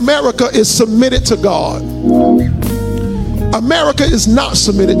think America is submitted to God. America is not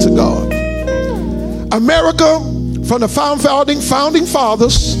submitted to God. America, from the founding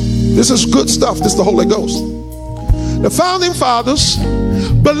fathers, this is good stuff, this is the Holy Ghost. The founding fathers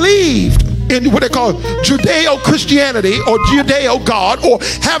believed in what they call Judeo-Christianity or Judeo-God, or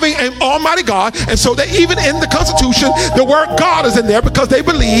having an almighty God. And so they, even in the Constitution, the word God is in there because they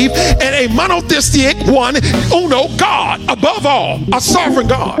believe in a monotheistic one, uno, God, above all, a sovereign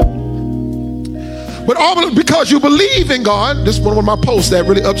God. But all because you believe in God, this is one of my posts that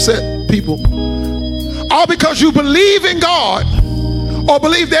really upset people. All because you believe in God or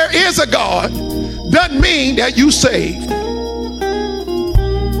believe there is a God doesn't mean that you saved.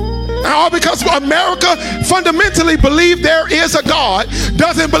 And all because America fundamentally believes there is a God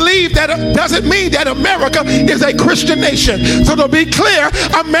doesn't mean that America is a Christian nation. So to be clear,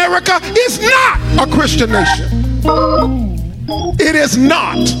 America is not a Christian nation. It is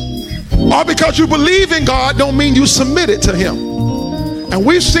not. All because you believe in God don't mean you submitted to him. And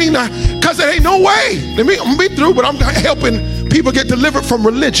we've seen that, because there ain't no way. I'm gonna be through, but I'm helping people get delivered from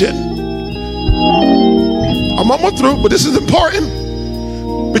religion. I'm almost through, but this is important.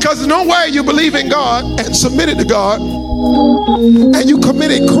 Because there's no way you believe in God and submitted to God and you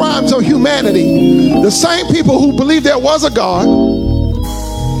committed crimes of humanity. The same people who believed there was a God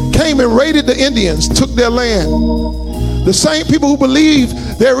came and raided the Indians, took their land. The same people who believe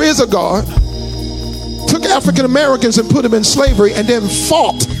there is a God took African Americans and put them in slavery and then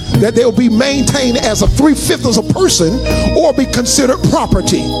fought that they'll be maintained as a 3/5 of a person or be considered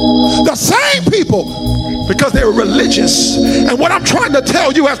property. The same people, because they were religious. And what I'm trying to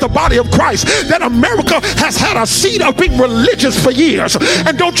tell you as the body of Christ, that America has had a seed of being religious for years.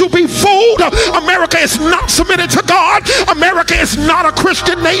 And don't you be fooled. America is not submitted to God. America is not a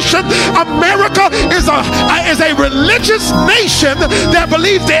Christian nation. America is a religious nation that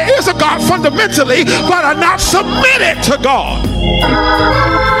believes there is a God fundamentally, but are not submitted to God.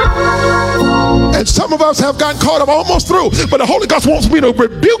 And some of us have gotten caught up almost through, but the Holy Ghost wants me to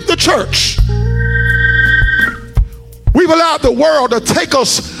rebuke the church. We've allowed the world to take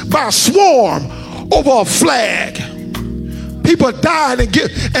us by swarm over a flag. People are dying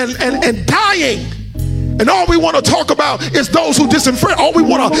and dying. And all we want to talk about is those who disenfranchised. We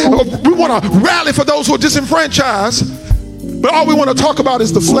want to rally for those who are disenfranchised. But all we want to talk about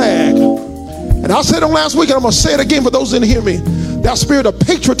is the flag. And I said it last week, and I'm going to say it again for those who didn't hear me. That spirit of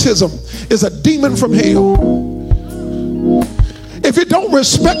patriotism is a demon from hell. If it don't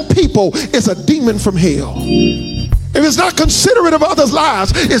respect people, it's a demon from hell. If it's not considerate of others'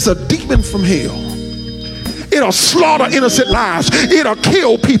 lives, it's a demon from hell. It'll slaughter innocent lives. It'll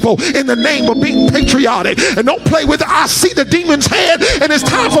kill people in the name of being patriotic. And don't play with it. I see the demon's head, and it's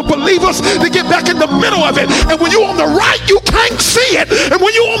time for believers to get back in the middle of it. And when you're on the right, you can't see it. And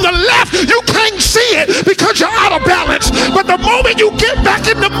when you're on the left, you can't see it because you're out of balance. But the moment you get back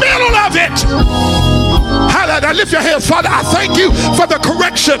in the middle of it, now lift your hands. Father, I thank you for the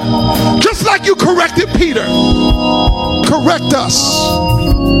correction. Just like you corrected Peter. Correct us.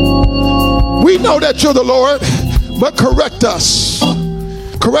 We know that you're the Lord, but correct us.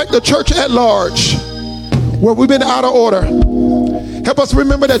 Correct the church at large where we've been out of order. Help us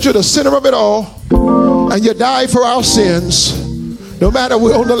remember that you're the center of it all and you died for our sins. No matter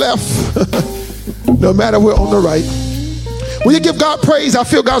we're on the left, no matter we're on the right. Will you give God praise? I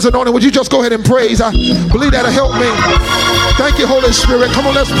feel God's anointing. Would you just go ahead and praise? I believe that'll help me. Thank you, Holy Spirit. Come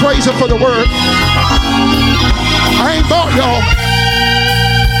on, let's praise him for the word. I ain't bought y'all.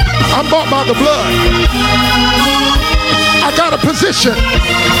 I'm bought by the blood. I got a position.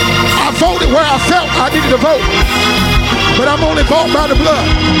 I voted where I felt I needed to vote. But I'm only bought by the blood.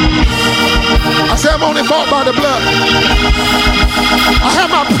 I say I'm only bought by the blood. I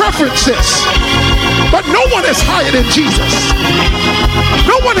have my preferences. But no one is higher than Jesus.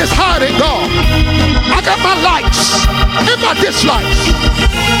 No one is higher than God. I got my likes and my dislikes.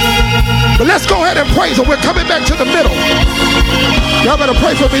 But let's go ahead and praise Him. We're coming back to the middle. Y'all better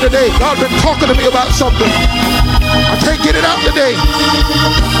pray for me today. God's been talking to me about something. I can't get it out today.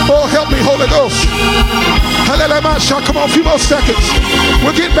 Oh, help me, Holy Ghost. Hallelujah. Come on, a few more seconds.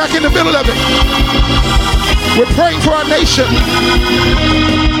 We're getting back in the middle of it. We're praying for our nation.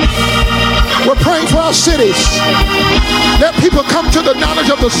 We're praying for our cities. Let people come to the knowledge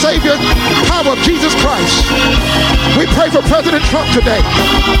of the Savior, power of Jesus Christ. We pray for President Trump today.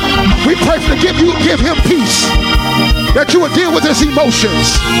 We pray to give him peace. That you would deal with his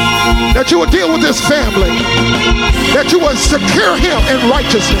emotions. That you would deal with his family. That you would secure him in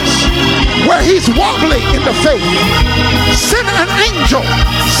righteousness. Where he's wobbling in the faith. Send an angel.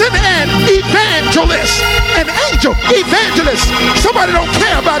 Send an evangelist. An angel evangelist. Somebody don't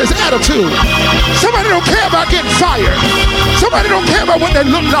care about his attitude. Somebody don't care about getting fired. Somebody don't care about what they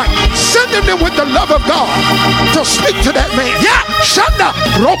look like. Send them with the love of God to speak to that man. Yeah, Shanda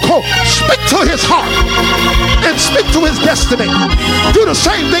Roko. Speak to his heart and speak to his destiny. Do the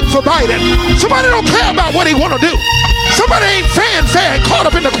same thing for Biden. Somebody don't care about what he want to do. Somebody ain't fanfare caught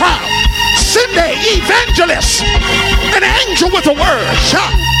up in the crowd. Send an evangelist, an angel with a word.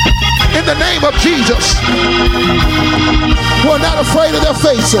 Shout in the name of Jesus. We're not afraid of their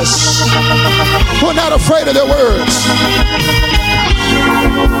faces. We're not afraid of their words.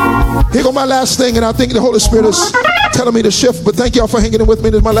 Here go my last thing, and I think the Holy Spirit is telling me to shift, but thank y'all for hanging in with me.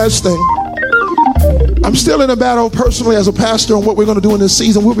 This is my last thing. I'm still in a battle personally as a pastor on what we're going to do in this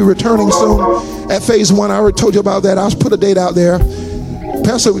season. We'll be returning soon at phase 1. I already told you about that. I'll put a date out there.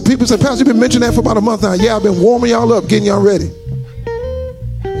 Pastor, people say, Pastor, you've been mentioning that for about a month now. Yeah, I've been warming y'all up, getting y'all ready.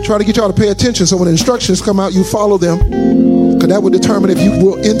 Try to get y'all to pay attention so when the instructions come out, you follow them. Because that will determine if you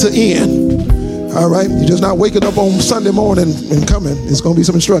will enter in. All right? You're just not waking up on Sunday morning and coming. It's going to be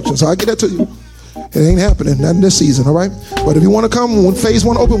some instructions. So I'll get that to you. It ain't happening, not in this season, all right? But if you want to come, when phase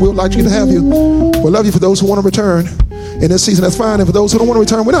 1 open, we'd like you to have you. We'll love you for those who want to return. In this season, that's fine. And for those who don't want to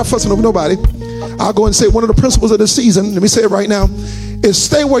return, we're not fussing over nobody. I'll go and say one of the principles of this season, let me say it right now, is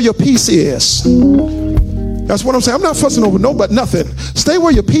stay where your peace is. That's what I'm saying. I'm not fussing over nothing. Stay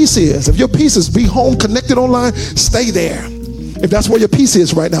where your peace is. If your peace is be home, connected online, stay there. If that's where your peace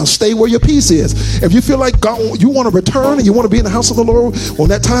is right now, stay where your peace is. If you feel like God, you want to return and you want to be in the house of the Lord, when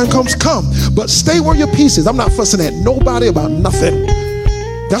that time comes, come. But stay where your peace is. I'm not fussing at nobody about nothing.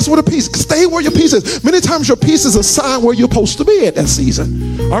 That's where the peace, stay where your peace is. Many times your peace is a sign where you're supposed to be at that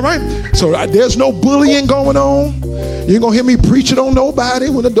season. All right? So there's no bullying going on. You ain't going to hear me preaching on nobody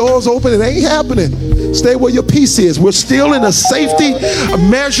when the door's open. It ain't happening. Stay where your peace is. We're still in a safety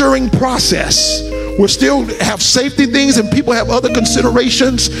measuring process. We still have safety things and people have other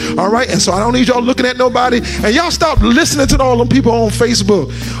considerations. All right. And so I don't need y'all looking at nobody. And y'all stop listening to all them people on Facebook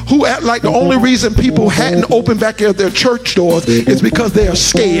who act like the only reason people hadn't opened back their church doors is because they are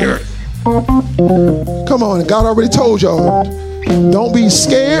scared. Come on. God already told y'all. Don't be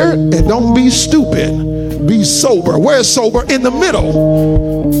scared and don't be stupid. Be sober. Where's sober? In the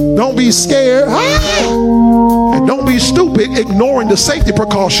middle. Don't be scared. And don't be stupid ignoring the safety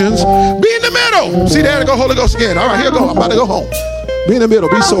precautions. Be in the middle. See, there to go Holy Ghost again. All right, here I go. I'm about to go home. Be in the middle.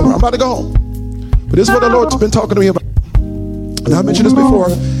 Be sober. I'm about to go home. But this is what the Lord's been talking to me about. And I mentioned this before.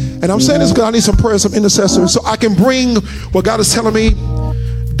 And I'm saying this because I need some prayer, some intercessors, so I can bring what God is telling me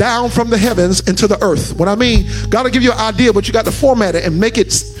down from the heavens into the earth. What I mean, God will give you an idea, but you got to format it and make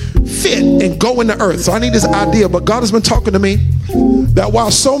it fit and go in the earth. So I need this idea, but God has been talking to me that while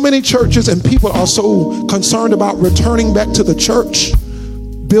so many churches and people are so concerned about returning back to the church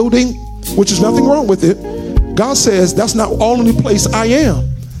building, which is nothing wrong with it, God says that's not the only place I am.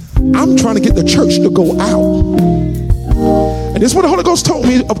 I'm trying to get the church to go out. And this is what the Holy Ghost told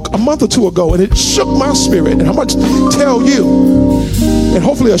me a month or two ago, and it shook my spirit. And I'm going to tell you, and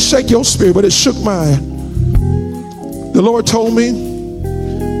hopefully it'll shake your spirit, but it shook mine. The Lord told me,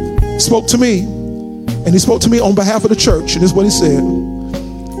 spoke to me, and he spoke to me on behalf of the church. And this is what he said.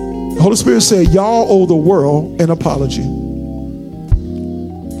 The Holy Spirit said, y'all owe the world an apology.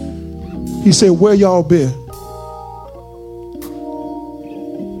 He said, where y'all been?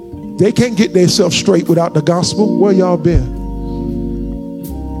 They can't get themselves straight without the gospel. Where y'all been?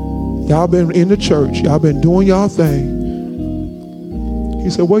 Y'all been in the church. Y'all been doing y'all thing. He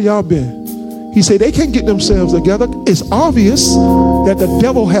said, where y'all been? He said they can't get themselves together. It's obvious that the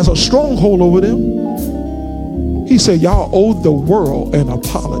devil has a stronghold over them. He said, y'all owe the world an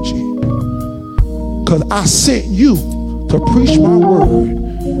apology, because I sent you to preach my word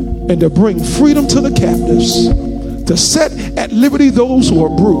and to bring freedom to the captives, to set at liberty those who are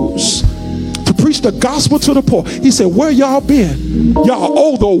bruised, to preach the gospel to the poor. He said, where y'all been? Y'all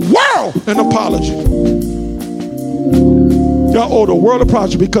owe the world an apology. Y'all owe the world an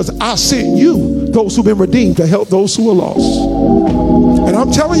apology, because I sent you, those who've been redeemed, to help those who are lost. And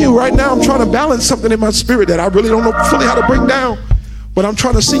I'm telling you right now, I'm trying to balance something in my spirit that I really don't know fully how to bring down, but I'm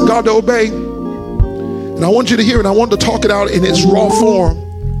trying to seek God to obey. And I want you to hear it. I want to talk it out in its raw form.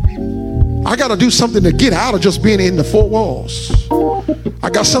 I got to do something to get out of just being in the four walls. I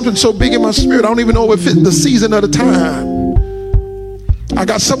got something so big in my spirit, I don't even know if it's the season of the time. I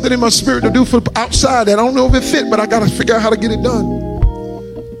got something in my spirit to do for outside that I don't know if it fit, but I got to figure out how to get it done.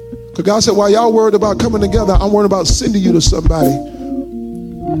 Because God said, while y'all worried about coming together, I'm worried about sending you to somebody.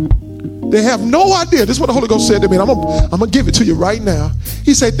 They have no idea. This is what the Holy Ghost said to me, and I'm going to give it to you right now.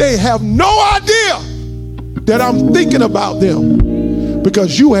 He said, they have no idea that I'm thinking about them,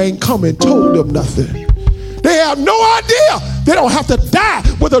 because you ain't come and told them nothing. They have no idea they don't have to die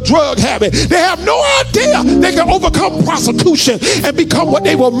with a drug habit. They have no idea they can overcome prostitution and become what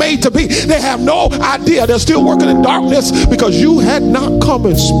they were made to be. They have no idea they're still working in darkness, because you had not come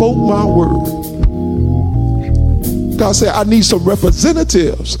and spoke my word. God said, I need some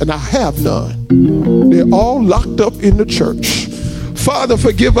representatives, and I have none. They're all locked up in the church. Father,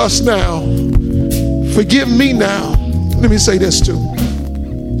 forgive us now. Forgive me now. Let me say this too.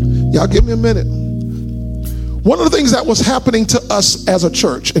 Y'all give me a minute. One of the things that was happening to us as a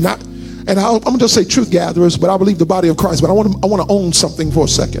church, I'm going to say truth gatherers, but I believe the body of Christ, but I want to own something for a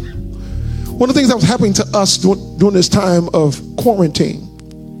second. One of the things that was happening to us during this time of quarantine,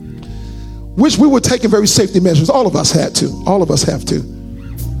 which we were taking very safety measures. All of us had to. All of us have to.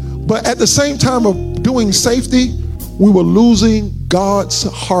 But at the same time of doing safety, we were losing God's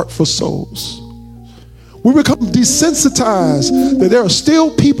heart for souls. We become desensitized that there are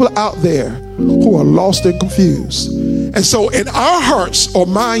still people out there who are lost and confused. And so in our hearts or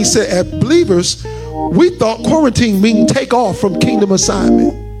mindset as believers, we thought quarantine means take off from kingdom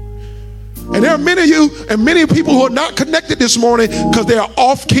assignment. And there are many of you and many people who are not connected this morning because they are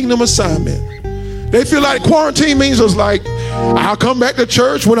off kingdom assignment. They feel like quarantine means it's like, I'll come back to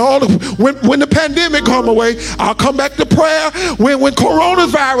church when the pandemic come away. I'll come back to prayer when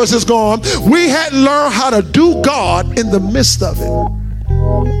coronavirus is gone. We hadn't learned how to do God in the midst of it.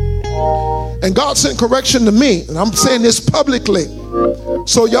 And God sent correction to me, and I'm saying this publicly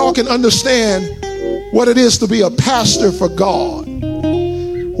so y'all can understand what it is to be a pastor for God,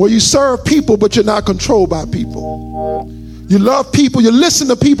 where you serve people but you're not controlled by people. You love people, you listen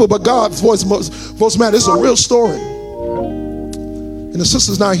to people, but God's voice matters. It's a real story. And the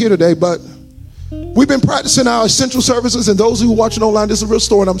sister's not here today, but we've been practicing our essential services, and those who are watching online, this is a real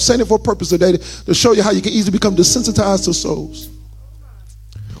story, and I'm saying it for a purpose today to show you how you can easily become desensitized to souls.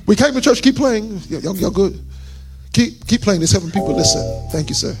 We came to church. Keep playing. Y'all good? Keep playing this, helping people listen. Thank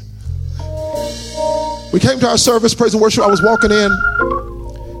you, sir. We came to our service, praise and worship. I was walking in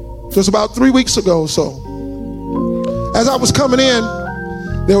just about 3 weeks ago or so. As I was coming in,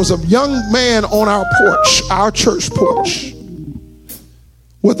 there was a young man on our porch, our church porch,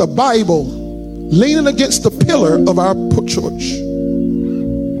 with a Bible leaning against the pillar of our church.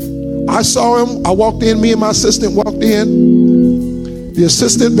 I saw him. I walked in. Me and my assistant walked in. The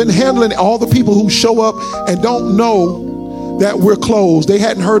assistant been handling all the people who show up and don't know that we're closed. They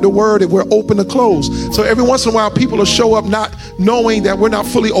hadn't heard the word that we're open to close. So every once in a while, people will show up not knowing that we're not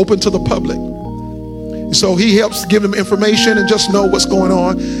fully open to the public. So he helps give them information and just know what's going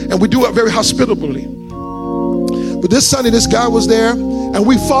on. And we do it very hospitably. But this Sunday, this guy was there, and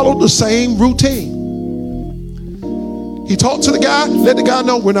we followed the same routine. He talked to the guy, let the guy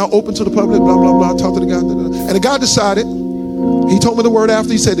know we're not open to the public, blah, blah, blah. Talk to the guy. And the guy decided, he told me the word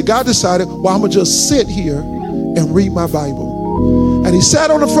after, he said, the guy decided, well, I'm going to just sit here and read my Bible. And he sat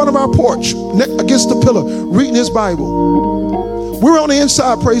on the front of our porch, against the pillar, reading his Bible. We were on the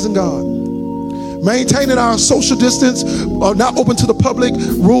inside praising God, maintaining our social distance, not open to the public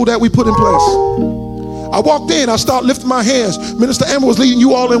rule that we put in place. I walked in, I started lifting my hands. Minister Amber was leading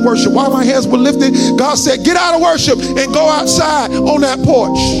you all in worship. While my hands were lifted, God said, get out of worship and go outside on that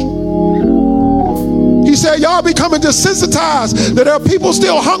porch. He said, y'all becoming desensitized that there are people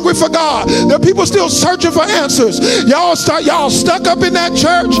still hungry for God. There are people still searching for answers. Y'all stuck up in that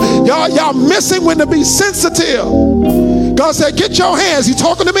church. Y'all missing when to be sensitive. God said, get your hands. He's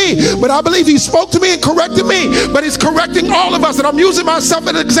talking to me, but I believe he spoke to me and corrected me, but he's correcting all of us, and I'm using myself as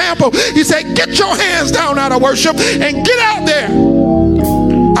an example. He said, get your hands down out of worship and get out there.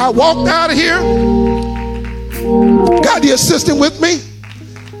 I walked out of here, got the assistant with me,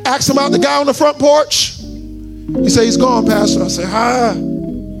 asked him about the guy on the front porch. He said, he's gone, Pastor. I said,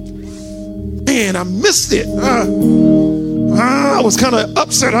 man, I missed it. I was kind of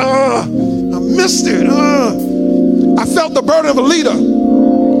upset. I missed it. I felt the burden of a leader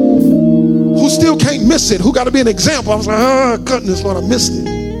who still can't miss it, who got to be an example. I was like, goodness, Lord, I missed it.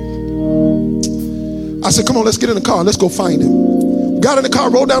 I said, come on, let's get in the car. Let's go find him. Got in the car,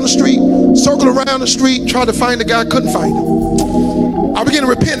 rode down the street, circled around the street, tried to find the guy, couldn't find him. I began to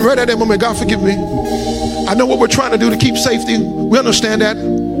repent right at that moment. God, forgive me. I know what we're trying to do to keep safety. We understand that.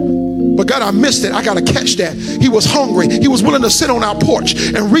 But God, I missed it. I got to catch that. He was hungry. He was willing to sit on our porch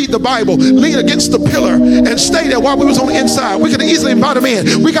and read the Bible, lean against the pillar and stay there while we was on the inside. We could have easily invite him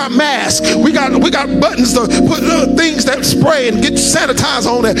in. We got masks. We got buttons to put things that spray and get sanitizer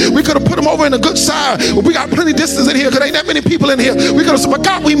on it. We could have put them over in a good side. We got plenty of distance in here because ain't that many people in here. We could have said, but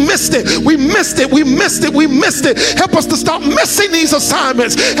God, we missed it. We missed it. We missed it. We missed it. Help us to stop missing these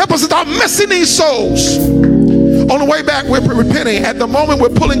assignments. Help us to stop missing these souls. On the way back, we're repenting. At the moment, we're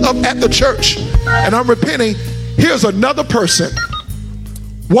pulling up at the church, and I'm repenting. Here's another person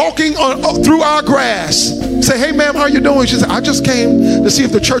walking through our grass. Say, hey, ma'am, how you doing? She said, I just came to see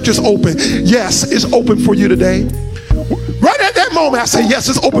if the church is open. Yes, it's open for you today. Right at that moment, I say, yes,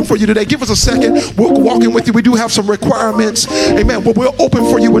 it's open for you today. Give us a second. We're walking with you. We do have some requirements. Amen. But we're open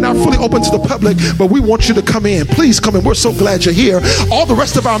for you. We're not fully open to the public, but we want you to come in. Please come in. We're so glad you're here. All the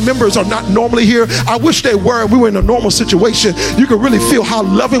rest of our members are not normally here. I wish they were. We were in a normal situation. You can really feel how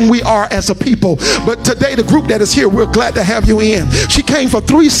loving we are as a people. But today, the group that is here, we're glad to have you in. She came for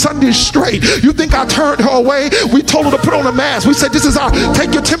 3 Sundays straight. You think I turned her away? We told her to put on a mask. We said, this is our,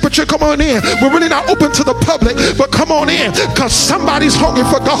 take your temperature, come on in. We're really not open to the public, but come on in. Because somebody's hungry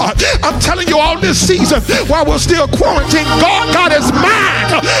for God. I'm telling you all this season, while we're still quarantined, God is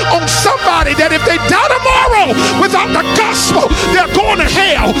mad on somebody that if they die tomorrow without the gospel, they're going to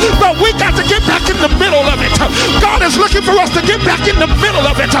hell. But we got to get back in the middle of it. God is looking for us to get back in the middle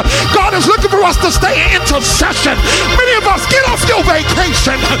of it. God is looking for us to stay in intercession. Many of us, get off your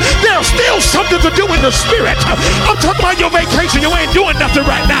vacation. There's still something to do in the spirit. I'm talking about your vacation. You ain't doing nothing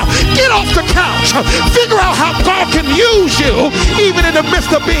right now. Get off the couch. Figure out how God can use you even in the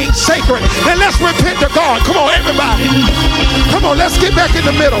midst of being sacred. And let's repent to God. Come on, everybody. Come on, let's get back in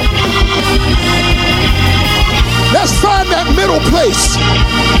the middle. Let's find that middle place.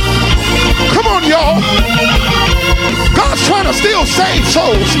 Come on, y'all. God's trying to still save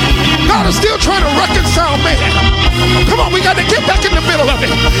souls. God is still trying to reconcile man. Come on, we got to get back in the middle of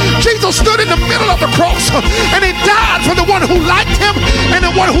it. Jesus stood in the middle of the cross and he died for the one who liked him and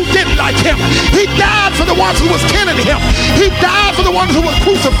the one who didn't like him. He died for the ones who was killing him. He died for the ones who were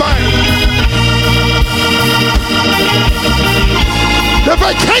crucifying him. The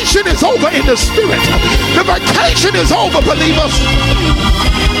vacation is over in the spirit. The vacation is over, believers.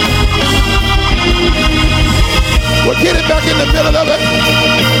 We're getting back in the middle of it.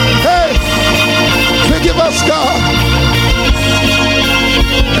 Hey, forgive us, God.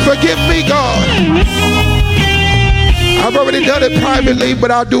 Forgive me, God. I've already done it privately,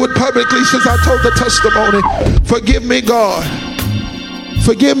 but I'll do it publicly since I told the testimony. Forgive me, God.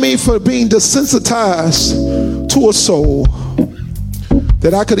 Forgive me for being desensitized to a soul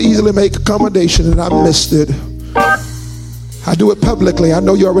that I could easily make accommodation and I missed it. I do it publicly. I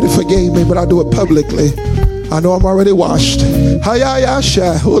know you already forgave me, but I do it publicly. I know I'm already washed. I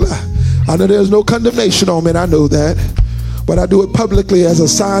know there's no condemnation on me, and I know that. But I do it publicly as a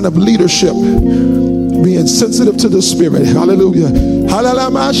sign of leadership, being sensitive to the Spirit. Hallelujah.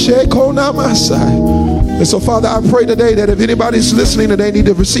 And so, Father, I pray today that if anybody's listening and they need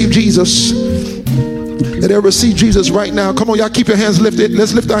to receive Jesus, that they'll receive Jesus right now. Come on, y'all, keep your hands lifted.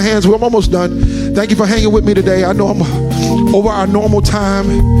 Let's lift our hands. We're almost done. Thank you for hanging with me today. I know I'm over our normal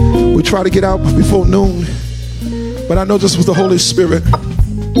time. We try to get out before noon, but I know this was the Holy Spirit.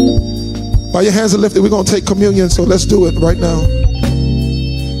 While your hands are lifted, we're going to take communion, so let's do it right now.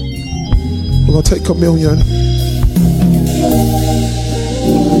 We're going to take communion.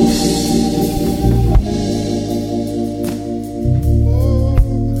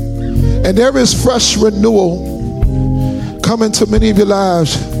 And there is fresh renewal coming to many of your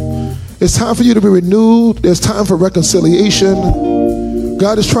lives. It's time for you to be renewed. There's time for reconciliation.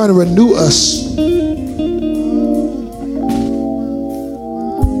 God is trying to renew us.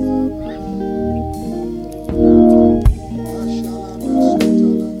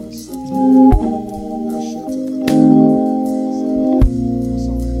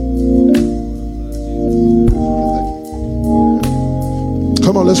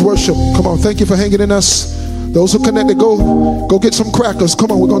 Come on, let's worship. Come on, thank you for hanging in us. Those who connected, go get some crackers. Come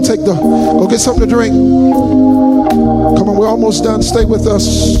on, we're going to go get something to drink. Come on, we're almost done. Stay with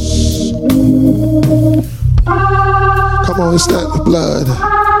us. Come on, it's that blood.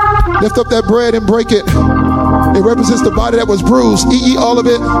 Lift up that bread and break it. It represents the body that was bruised. Eat ye all of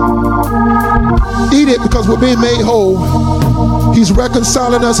it. Eat it because we're being made whole. He's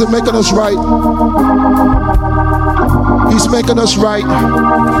reconciling us and making us right. He's making us right.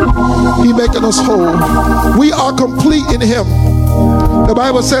 He's making us whole. We are complete in him. The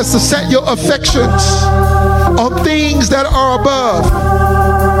Bible says to set your affections on things that are above,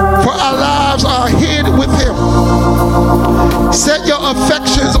 for our lives are hid with him. Set your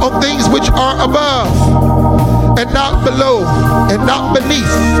affections on things which are above and not below and not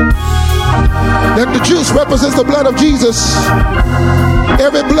beneath. Then the juice represents the blood of Jesus.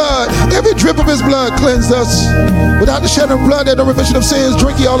 Every blood, every drip of his blood cleansed us. Without the shedding of blood, there's no remission of sins.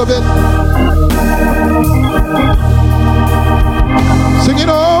 Drink ye all of it. Sing it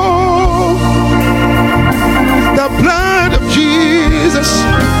all. The blood of Jesus.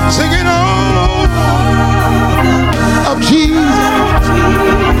 Sing it all. Of Jesus.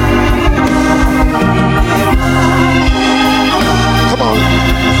 Come on.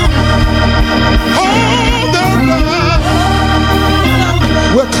 Hold the blood.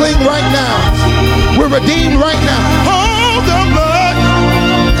 We're clean right now. We're redeemed right now. Hold the blood.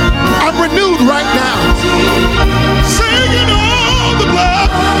 I'm renewed right now. Singing all the blood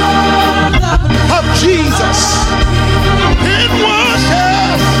of Jesus. It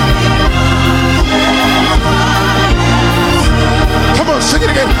washes. Come on, sing it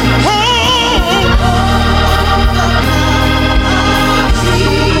again.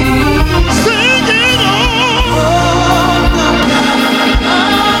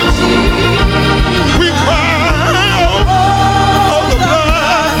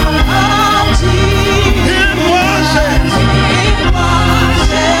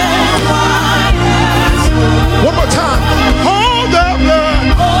 One more time. Hold the blood.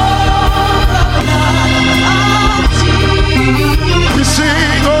 We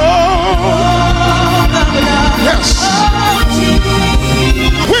sing, oh. Yes.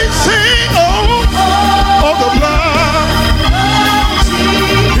 We sing, oh the blood.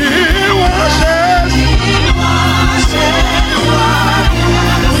 It washes.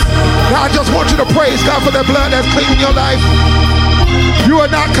 Now I just want you to praise God for that blood that's cleaning your life. You are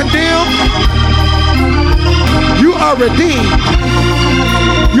not condemned. You are redeemed.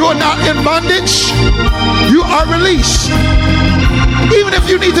 You are not in bondage. You are released. Even if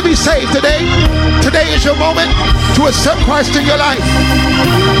you need to be saved today, today is your moment to accept Christ in your life.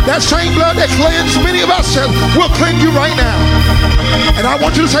 That same blood that cleansed many of us will cleanse you right now. And I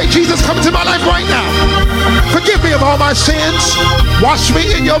want you to say, Jesus, come into my life right now. Forgive me of all my sins. Wash me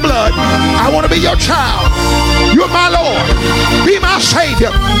in your blood. I want to be your child. You're my Lord. Be my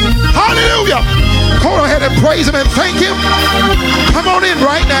Savior. Hallelujah. Go ahead and praise him and thank him. Come on in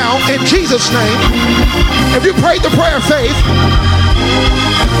right now in Jesus' name. If you prayed the prayer of faith,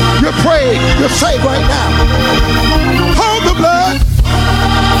 you're praying, you're saved right now. Hold the blood.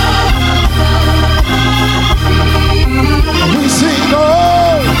 We sing,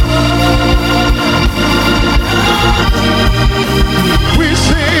 oh. We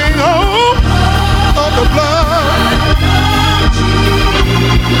sing, oh, of the blood.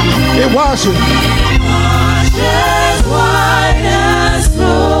 It washes.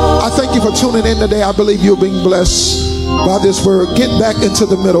 I thank you for tuning in today. I believe you're being blessed by this word. Get back into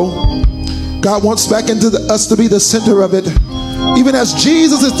the middle. God wants back into us to be the center of it. Even as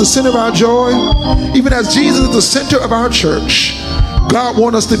Jesus is the center of our joy, even as Jesus is the center of our church, God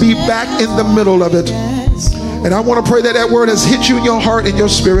wants us to be back in the middle of it. And I want to pray that that word has hit you in your heart and your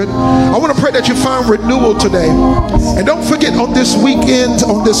spirit. I want to pray that you find renewal today. And don't forget, on this weekend,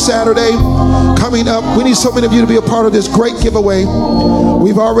 on this Saturday coming up, we need so many of you to be a part of this great giveaway.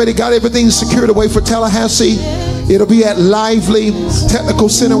 We've already got everything secured away for Tallahassee. It'll be at Lively Technical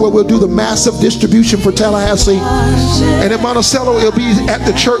Center, where we'll do the massive distribution for Tallahassee. And in Monticello, it'll be at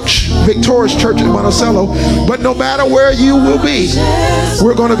the church, Victorious Church in Monticello. But no matter where you will be,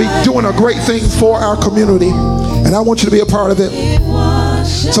 we're going to be doing a great thing for our community. And I want you to be a part of it.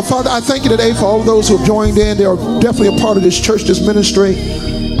 So, Father, I thank you today for all of those who have joined in. They are definitely a part of this church, this ministry.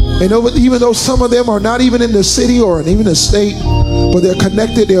 And even though some of them are not even in the city or even the state, but they're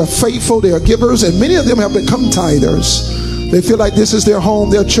connected, they are faithful, they are givers, and many of them have become tithers. They feel like this is their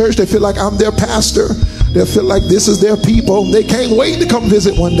home, their church. They feel like I'm their pastor. They feel like this is their people. They can't wait to come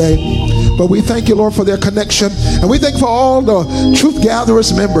visit one day. But we thank you, Lord, for their connection. And we thank you for all the Truth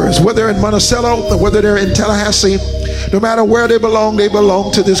Gatherers members, whether in Monticello or whether they're in Tallahassee. No matter where they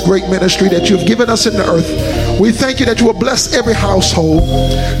belong to this great ministry that you've given us in the earth. We thank you that you will bless every household.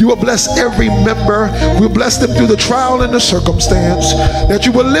 You will bless every member. We'll bless them through the trial and the circumstance. That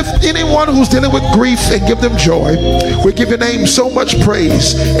you will lift anyone who's dealing with grief and give them joy. We give your name so much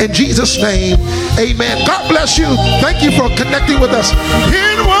praise. In Jesus' name, amen. God bless you. Thank you for connecting with us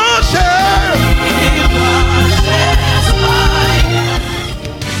in worship.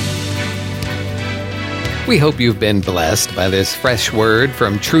 We hope you've been blessed by this fresh word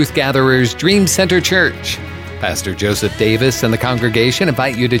from Truth Gatherers Dream Center Church. Pastor Joseph Davis and the congregation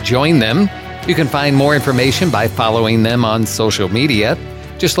invite you to join them. You can find more information by following them on social media.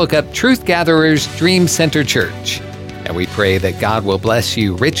 Just look up Truth Gatherers Dream Center Church. And we pray that God will bless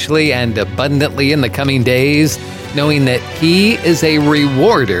you richly and abundantly in the coming days, knowing that He is a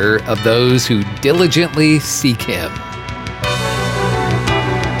rewarder of those who diligently seek Him.